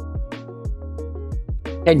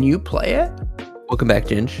 Can you play it? Welcome back,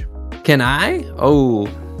 Ginge. Can I? Oh.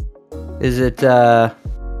 Is it not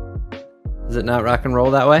rock and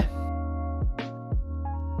roll that way?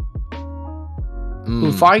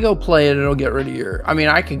 If I go play it, it'll get rid of your... I mean,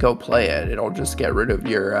 I could go play it. It'll just get rid of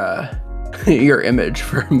your your image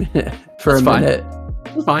for a minute. That's fine.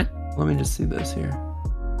 It's fine. Let me just see this here.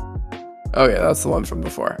 Okay, that's the one from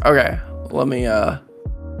before. Okay, let me,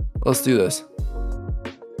 let's do this.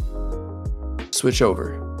 Switch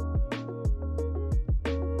over.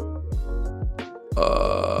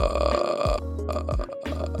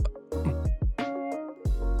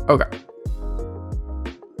 Okay.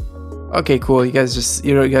 Okay, cool. You guys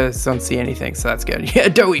don't see anything, so that's good. Yeah,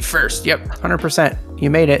 Adobe first. Yep, 100%. You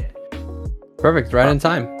made it. Perfect. Right in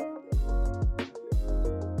time.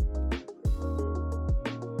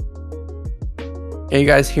 Yeah, you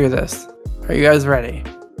guys hear this? Are you guys ready?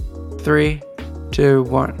 3, 2,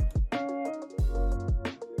 1.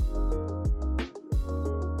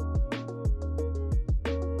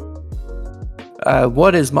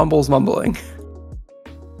 What is Mumbles mumbling?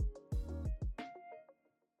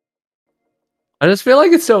 I just feel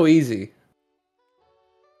like it's so easy.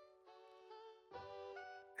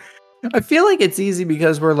 I feel like it's easy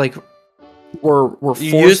because we're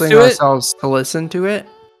forcing ourselves to listen to it.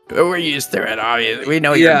 We're used to it, obviously. We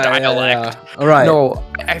know your dialect. Yeah. All right. No,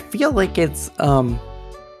 I feel like it's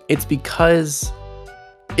because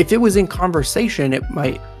if it was in conversation, it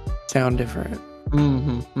might sound different.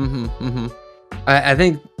 I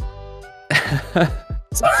think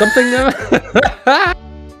something that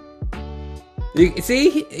you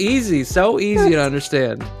see, easy, so easy to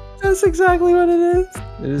understand. That's exactly what it is.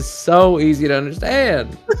 It is so easy to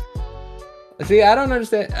understand. See, I don't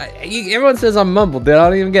understand. Everyone says I'm mumbled, dude. I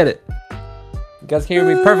don't even get it. You guys can hear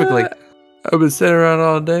me perfectly. I've been sitting around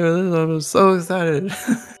all day with this. I'm so excited.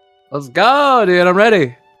 Let's go, dude. I'm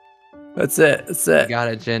ready. That's it. You got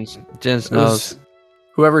it, Jens knows.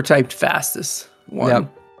 Whoever typed fastest won.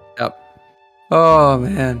 Yep. Oh,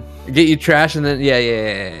 man. Get you trash and then, yeah.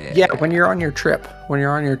 Yeah, when you're on your trip.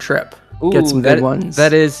 Ooh, get some good ones.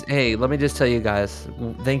 That is, hey, let me just tell you guys,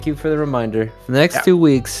 thank you for the reminder. For the next 2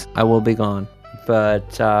 weeks, I will be gone. But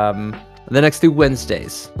the next 2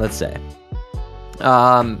 Wednesdays, let's say.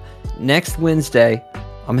 Next Wednesday,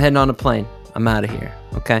 I'm heading on a plane. I'm out of here,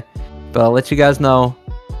 okay? But I'll let you guys know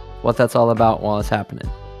what that's all about while it's happening.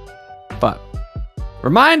 But,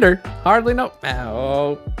 reminder, hardly know.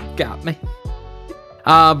 Oh, got me.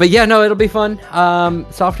 But yeah, no, it'll be fun.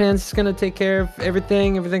 Soft Hands is gonna take care of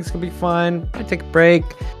everything. Everything's gonna be fine. I take a break.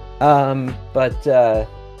 But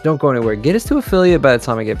don't go anywhere. Get us to affiliate by the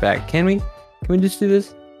time I get back. Can we just do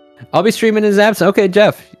this? I'll be streaming his absence. Okay,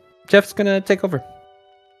 Jeff's gonna take over.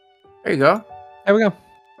 There you go. There we go.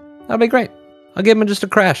 That'll be great. I'll give him just a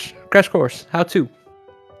crash course. How to.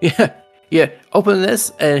 Yeah. Open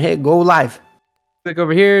this and hit go live. Click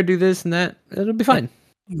over here, do this and that. It'll be fine.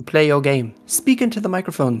 You play your game. Speak into the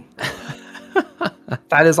microphone.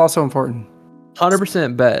 That is also important.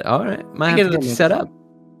 100% bet. All right. Might have to get you set up.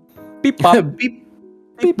 Beep pop. Beep.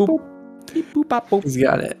 Beep boop. Beep boop pop boop.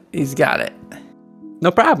 He's got it. No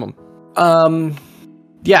problem.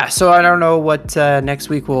 Yeah, so I don't know what next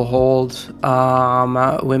week will hold.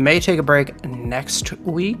 We may take a break next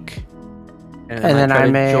week. And then I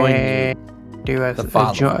may do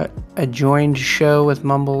a joined show with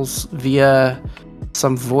Mumbles via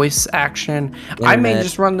some voice action. I may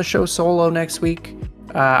just run the show solo next week.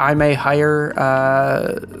 I may hire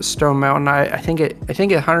Stone Mountain. I think at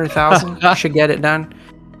 100,000 should get it done.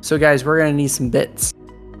 So guys, we're gonna need some bits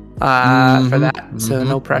for that. So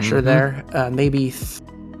no pressure there. Maybe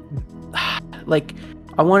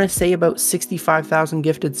I want to say about 65,000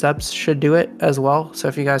 gifted subs should do it as well. So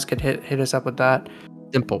if you guys could hit us up with that,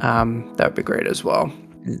 simple. That would be great as well.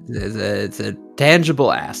 It's a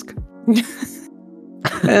tangible ask.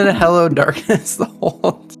 And a hello darkness the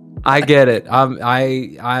whole time. I get it.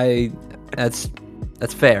 That's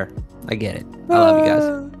fair. I get it. I love you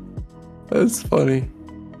guys. That's funny.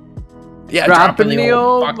 Yeah, dropping the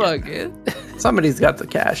old bucket. Somebody's got the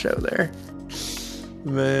cash out there.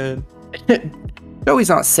 Man. Joey's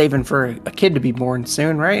not saving for a kid to be born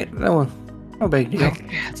soon, right? No big deal.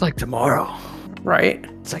 It's like tomorrow. Right?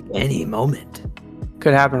 It's like any moment.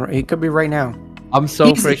 Could happen. It could be right now. I'm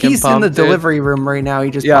so freaking pumped. He's in the delivery room right now.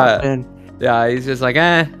 He just popped in. Yeah, he's just like,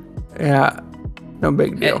 eh. Yeah. No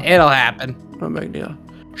big deal. It'll happen. No big deal.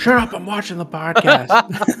 Shut up, I'm watching the podcast.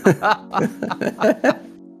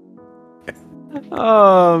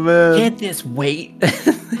 Oh, man. Can't this wait?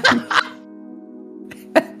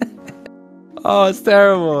 Oh, it's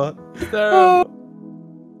terrible. It's terrible.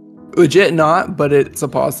 Legit not, but it's a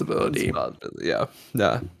possibility. It's a possibility.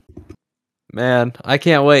 Yeah. Man, I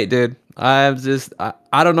can't wait, dude. I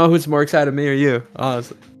don't know who's more excited, me or you,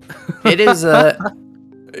 honestly. It is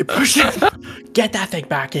get that thing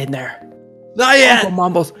back in there. Not yet. Uncle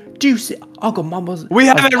Mumbles. Do you see Uncle Mumbles? We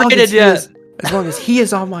haven't raided yet. As long as he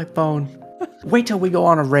is on my phone. Wait till we go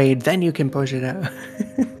on a raid, then you can push it out.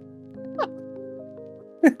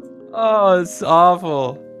 Oh, it's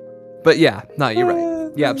awful. But yeah, no, you're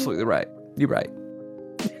right. You're absolutely right. You're right.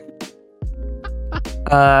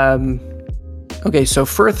 Okay, so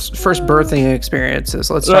first birthing experiences.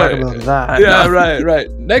 Let's talk about that. Yeah, right.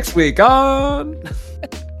 Next week on.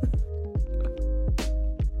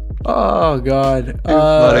 Oh God.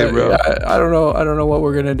 Funny, bro. I don't know what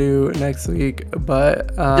we're gonna do next week,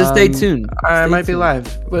 but Just stay tuned. I might be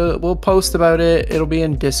live. We'll post about it. It'll be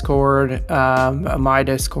in Discord, my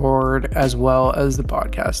Discord, as well as the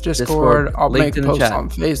podcast Discord. I'll make posts on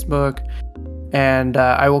Facebook, and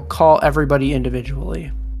I will call everybody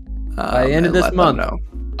indivially. By the end of this month,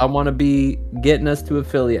 I want to be getting us to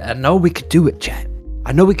affiliate. I know we could do it, chat.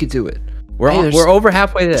 I know we could do it. We're over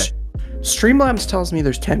halfway there. Streamlabs tells me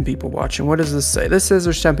there's 10 people watching. What does this say? This says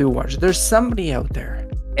there's 10 people watching. There's somebody out there.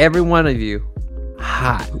 Every one of you,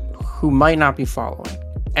 hot, who might not be following.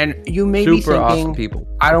 And you may super be thinking, awesome people.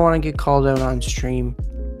 I don't want to get called out on stream.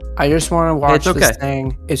 I just want to watch this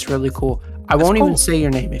thing. It's really cool. I won't even say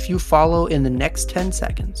your name. If you follow in the next 10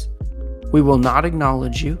 seconds, we will not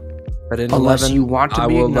acknowledge you. But in unless 11, you want to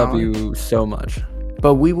be I will acknowledged. love you so much.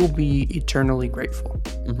 But we will be eternally grateful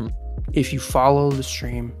if you follow the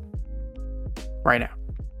stream right now.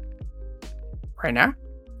 Right now?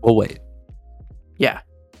 We'll wait. Yeah.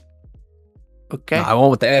 Okay. No, I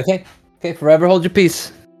won't with that. Okay. Forever hold your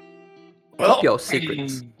peace. Well, your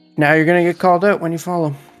secrets. Now you're gonna get called out when you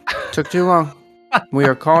follow. Took too long. We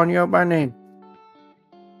are calling you out by name.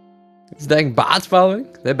 These dang bots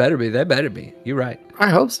following? They better be. You're right. I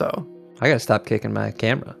hope so. I gotta stop kicking my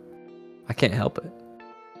camera. I can't help it.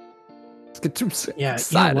 Let's get too excited.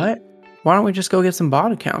 You know what? Why don't we just go get some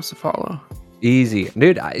bot accounts to follow? Easy,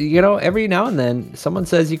 dude. Every now and then someone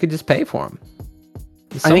says you could just pay for them.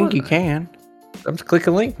 I think you can. I'm just click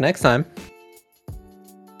a link next time.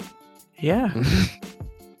 Yeah.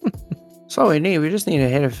 So we just need to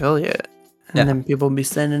hit affiliate, and then people will be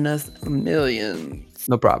sending us millions.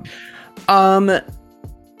 No problem.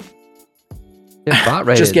 Get bot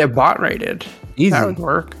rated. Just get bot rated. Easy. That would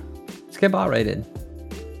work. Just get bot rated.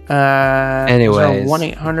 Anyways,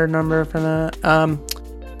 1-800 number for that.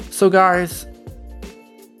 So guys,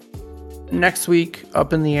 next week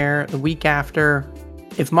up in the air. The week after,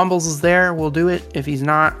 if Mumbles is there, we'll do it. If he's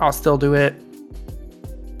not, I'll still do it.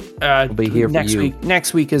 We'll be here next for you. week.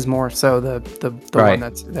 Next week is more so the one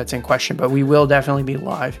that's in question, but we will definitely be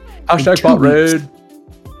live. Hashtag bot raid.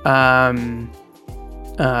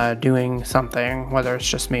 Doing something, whether it's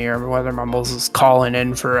just me or whether Mumbles is calling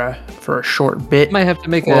in for a short bit. Might have to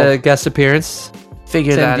make a guest appearance.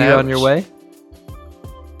 Figure that out. On your way.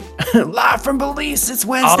 Live from Belize. It's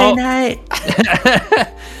Wednesday night.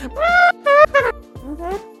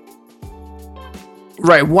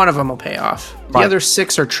 Right, one of them will pay off. The other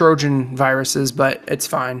 6 are Trojan viruses, but it's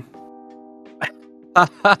fine.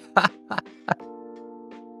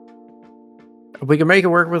 We can make it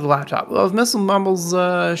work with a laptop. Well, if Miss Mumbles,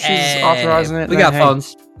 she's authorizing it. We got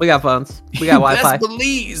phones. We got Wi-Fi. Best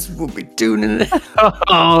Belize will be tuning it.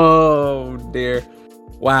 Oh dear!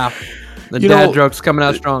 Wow, the dad joke's coming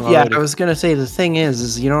out strong already. Yeah, I was gonna say the thing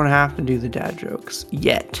is you don't have to do the dad jokes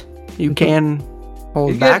yet. You can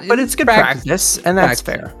hold back, but it's good practice, and that's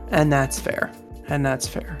fair. And that's fair.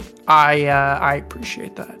 I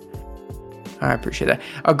appreciate that.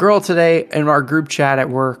 A girl today in our group chat at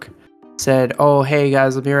work said, "Oh, hey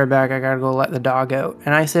guys, I'll be right back. I gotta go let the dog out."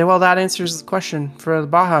 And I said, "Well, that answers the question for the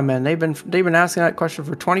Baja Men. They've been asking that question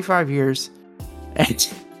for 25 years." And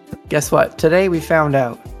guess what? Today we found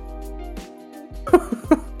out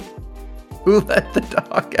who let the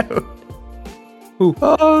dog out. Who?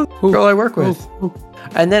 Girl I work with.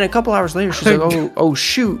 And then a couple hours later, she's like, "Oh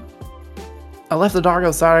shoot! I left the dog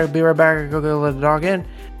outside. I'll be right back. I go let the dog in."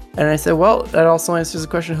 And I said, "Well, that also answers the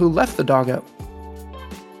question: who left the dog out?"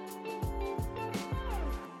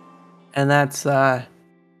 And that's oh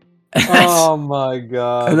my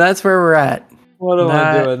god. And that's where we're at. What am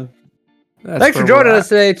I doing? Thanks for joining us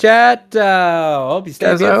today, chat. Hope you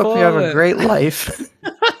stay beautiful. I hope you have a great life.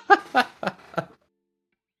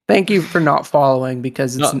 Thank you for not following,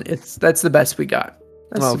 because that's the best we got.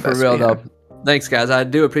 That's for real though. Thanks guys. I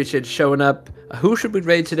do appreciate you showing up. Who should we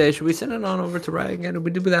raid today? Should we send it on over to Ryan again? Did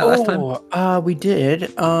we do that last time? We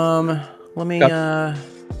did. Let me I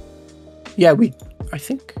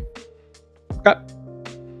think. Okay.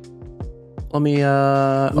 Let me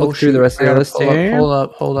look through the rest of the list here.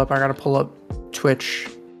 Hold up. I gotta pull up Twitch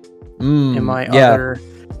in my other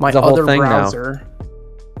browser now.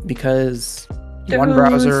 Because one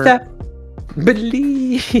browser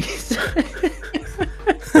Belize.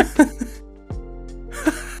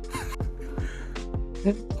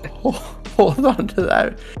 Hold on to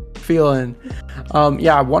that feeling.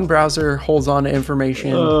 Yeah, one browser holds on to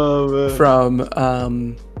information from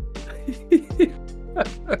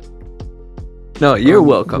No, you're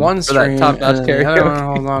welcome. one stream, for that top-notch and the other one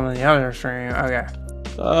karaoke. holds on to the other stream. Okay.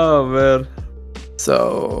 Oh man.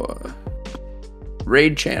 So,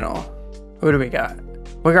 raid channel. Who do we got?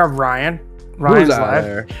 We got Ryan. Ryan's live.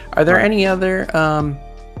 There? Are there any other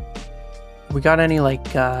we got any like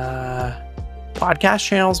podcast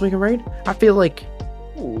channels we can raid? I feel like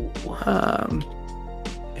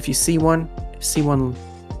if you see one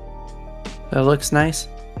that looks nice.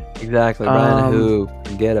 Exactly, Ryan who.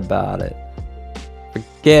 Forget about it.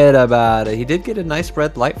 Forget about it. He did get a nice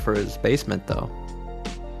red light for his basement though.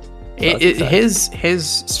 So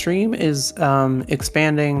his stream is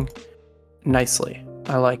expanding nicely.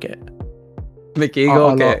 I like it. Mickey,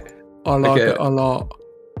 okay. I like it a lot.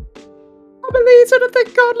 I believe in a thing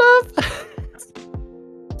called love.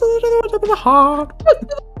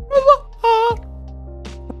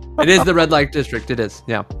 It is the red light district. It is.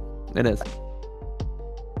 Yeah, it is.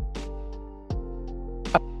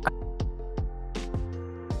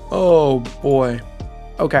 Oh boy.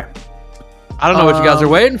 Okay. I don't know what you guys are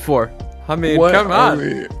waiting for. I mean, come on.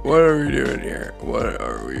 What are we doing here? What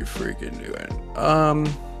are we freaking doing?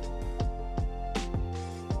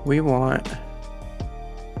 We want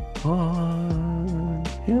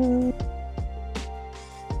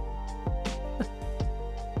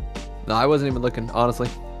No, I wasn't even looking, honestly.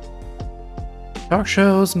 talk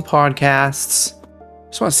shows and podcasts.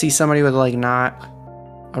 Just want to see somebody with like not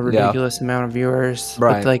a ridiculous amount of viewers.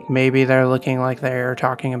 Right. But like maybe they're looking like they're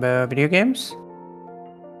talking about video games.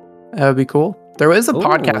 That would be cool. There was a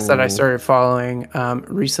podcast that I started following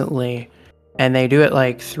recently, and they do it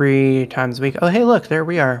like 3 times a week. Oh, hey, look, there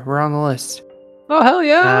we are. We're on the list. Oh, hell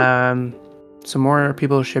yeah. So more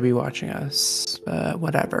people should be watching us.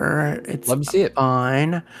 Whatever. It's Let me see it.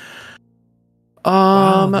 fine.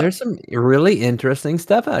 Wow, there's some really interesting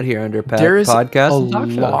stuff out here under there's podcast a and talk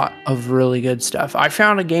show. lot of really good stuff. I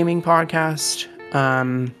found a gaming podcast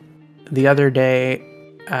the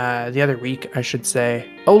other week, I should say.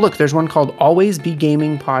 Oh, look, there's one called Always Be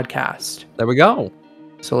Gaming Podcast. There we go.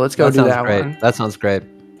 So let's go do that great. one. That sounds great.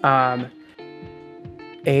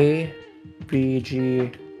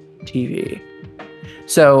 ABG TV.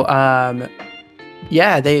 So,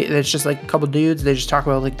 yeah, it's just like a couple dudes. They just talk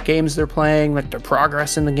about like games they're playing, like their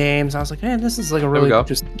progress in the games. I was like, man, this is like a really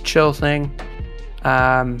just chill thing.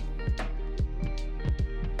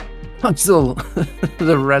 Still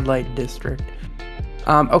the red light district.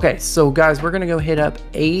 Okay, so guys, we're gonna go hit up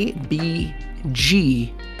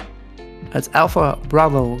ABG. That's Alpha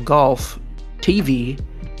Bravo Golf TV.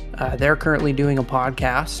 They're currently doing a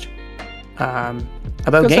podcast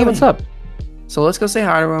about gaming. What's up? So let's go say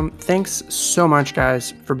hi to them. Thanks so much,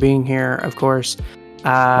 guys, for being here. Of course,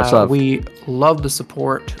 we love the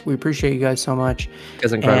support. We appreciate you guys so much.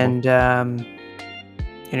 It's incredible.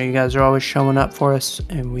 And you guys are always showing up for us,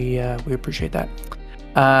 and we appreciate that.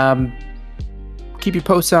 Keep you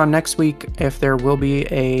posted on next week if there will be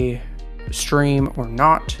a stream or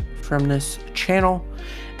not from this channel.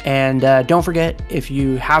 And don't forget, if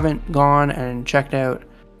you haven't gone and checked out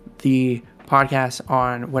the podcast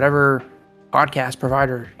on whatever podcast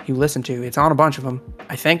provider you listen to, it's on a bunch of them,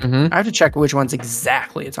 I think. I have to check which ones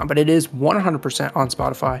exactly it's on, but it is 100% on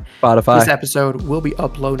Spotify. This episode will be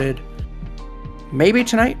uploaded maybe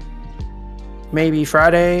tonight, maybe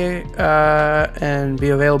Friday, and be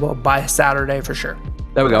available by Saturday for sure.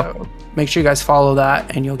 There we go. Make sure you guys follow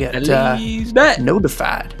that, and you'll get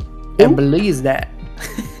notified. And believe that.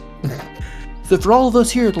 So for all of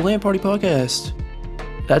us here at the Land Party Podcast,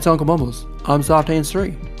 that's Uncle Mumbles. I'm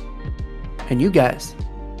Softains3. And you guys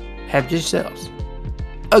have yourselves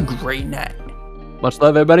a great night. Much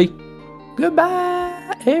love, everybody.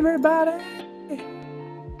 Goodbye, everybody.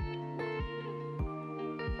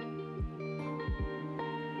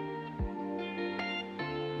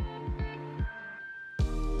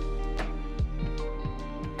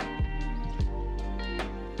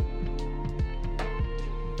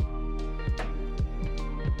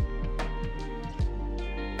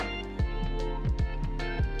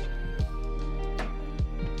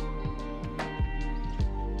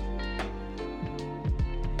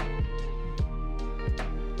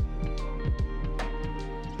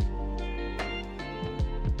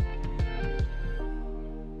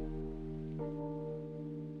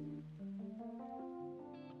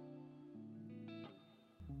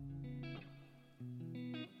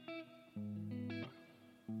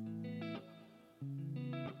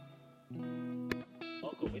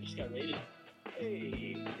 We just got raided.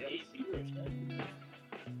 Hey, viewers, man.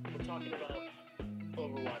 We're talking about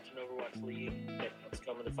Overwatch and Overwatch League. It's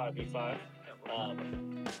coming to 5v5.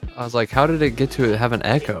 I was like, how did it get to have an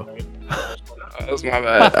echo? That was my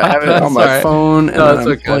bad. I have it on my Sorry. phone, and No, then it's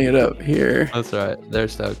I'm okay. pulling it up here. That's all right. They're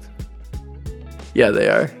stoked. Yeah, they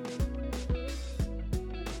are.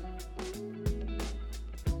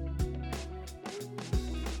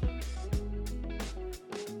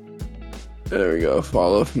 There we go.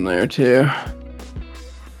 Follow from there too.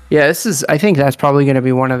 Yeah, this is. I think that's probably going to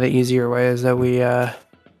be one of the easier ways that we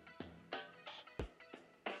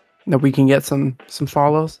can get some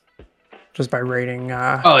follows, just by rating.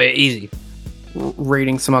 Oh yeah, easy.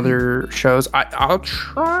 Rating some other shows. I'll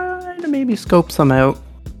try to maybe scope some out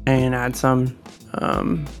and add some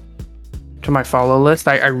to my follow list.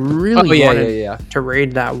 I really wanted to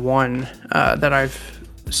raid that one that I've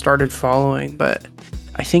started following, but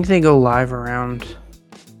I think they go live around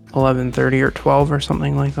 11:30 or 12 or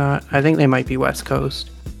something like that. I think they might be West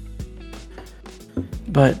Coast.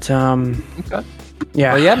 But Okay.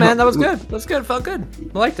 yeah. Well, yeah, man, that was good. That's good. Felt good.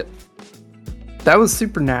 I liked it. That was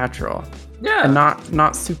supernatural. Yeah. And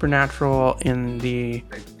not supernatural in the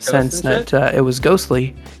sense and that it was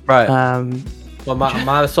ghostly. Right. Well,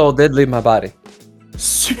 my soul did leave my body.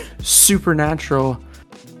 Supernatural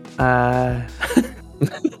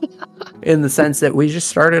in the sense that we just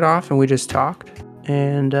started off and we just talked,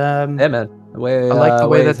 and Yeah, man. The way, I like the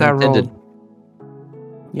way it's that intended.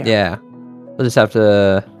 rolled. Yeah. Yeah. We'll just have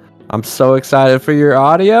to. I'm so excited for your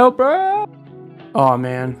audio, bro. Oh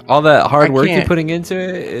man, All that hard I work you're can't- putting into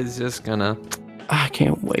it is just gonna I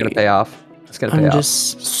can't wait. pay off. It's gonna pay I'm off.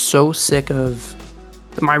 just so sick of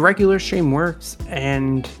my regular stream works,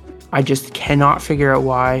 and I just cannot figure out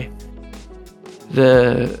why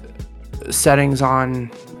the settings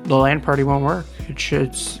on the LAN party won't work. I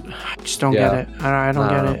just don't get it. I don't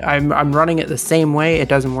get it. I'm running it the same way. It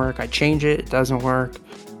doesn't work. I change it. It doesn't work.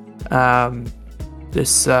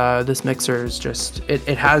 This mixer is just it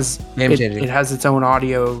has Game changing. it has its own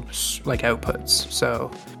audio like outputs.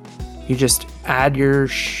 So you just add your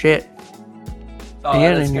shit in that's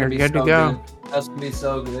and gonna you're be good to so go. good. That's gonna be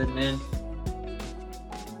so good, man.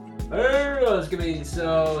 Oh, it's gonna be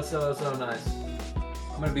so nice.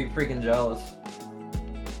 I'm gonna be freaking jealous.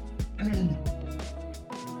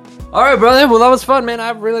 All right, brother. Well, that was fun, man.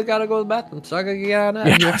 I really gotta go to the bathroom, so I gotta get out now.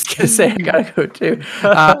 Yeah, I was gonna say I gotta go too.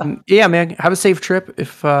 Yeah, man. Have a safe trip.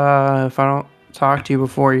 If I don't talk to you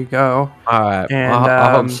before you go. All right. And,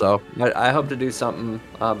 I hope so. I hope to do something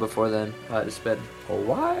before then. It's been a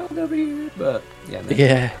while over here, but yeah, man.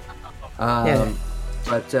 Yeah. Yeah.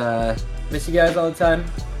 But miss you guys all the time.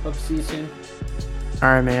 Hope to see you soon. All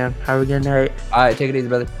right, man. Have a good night. All right, take it easy,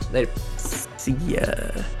 brother. Later. See ya.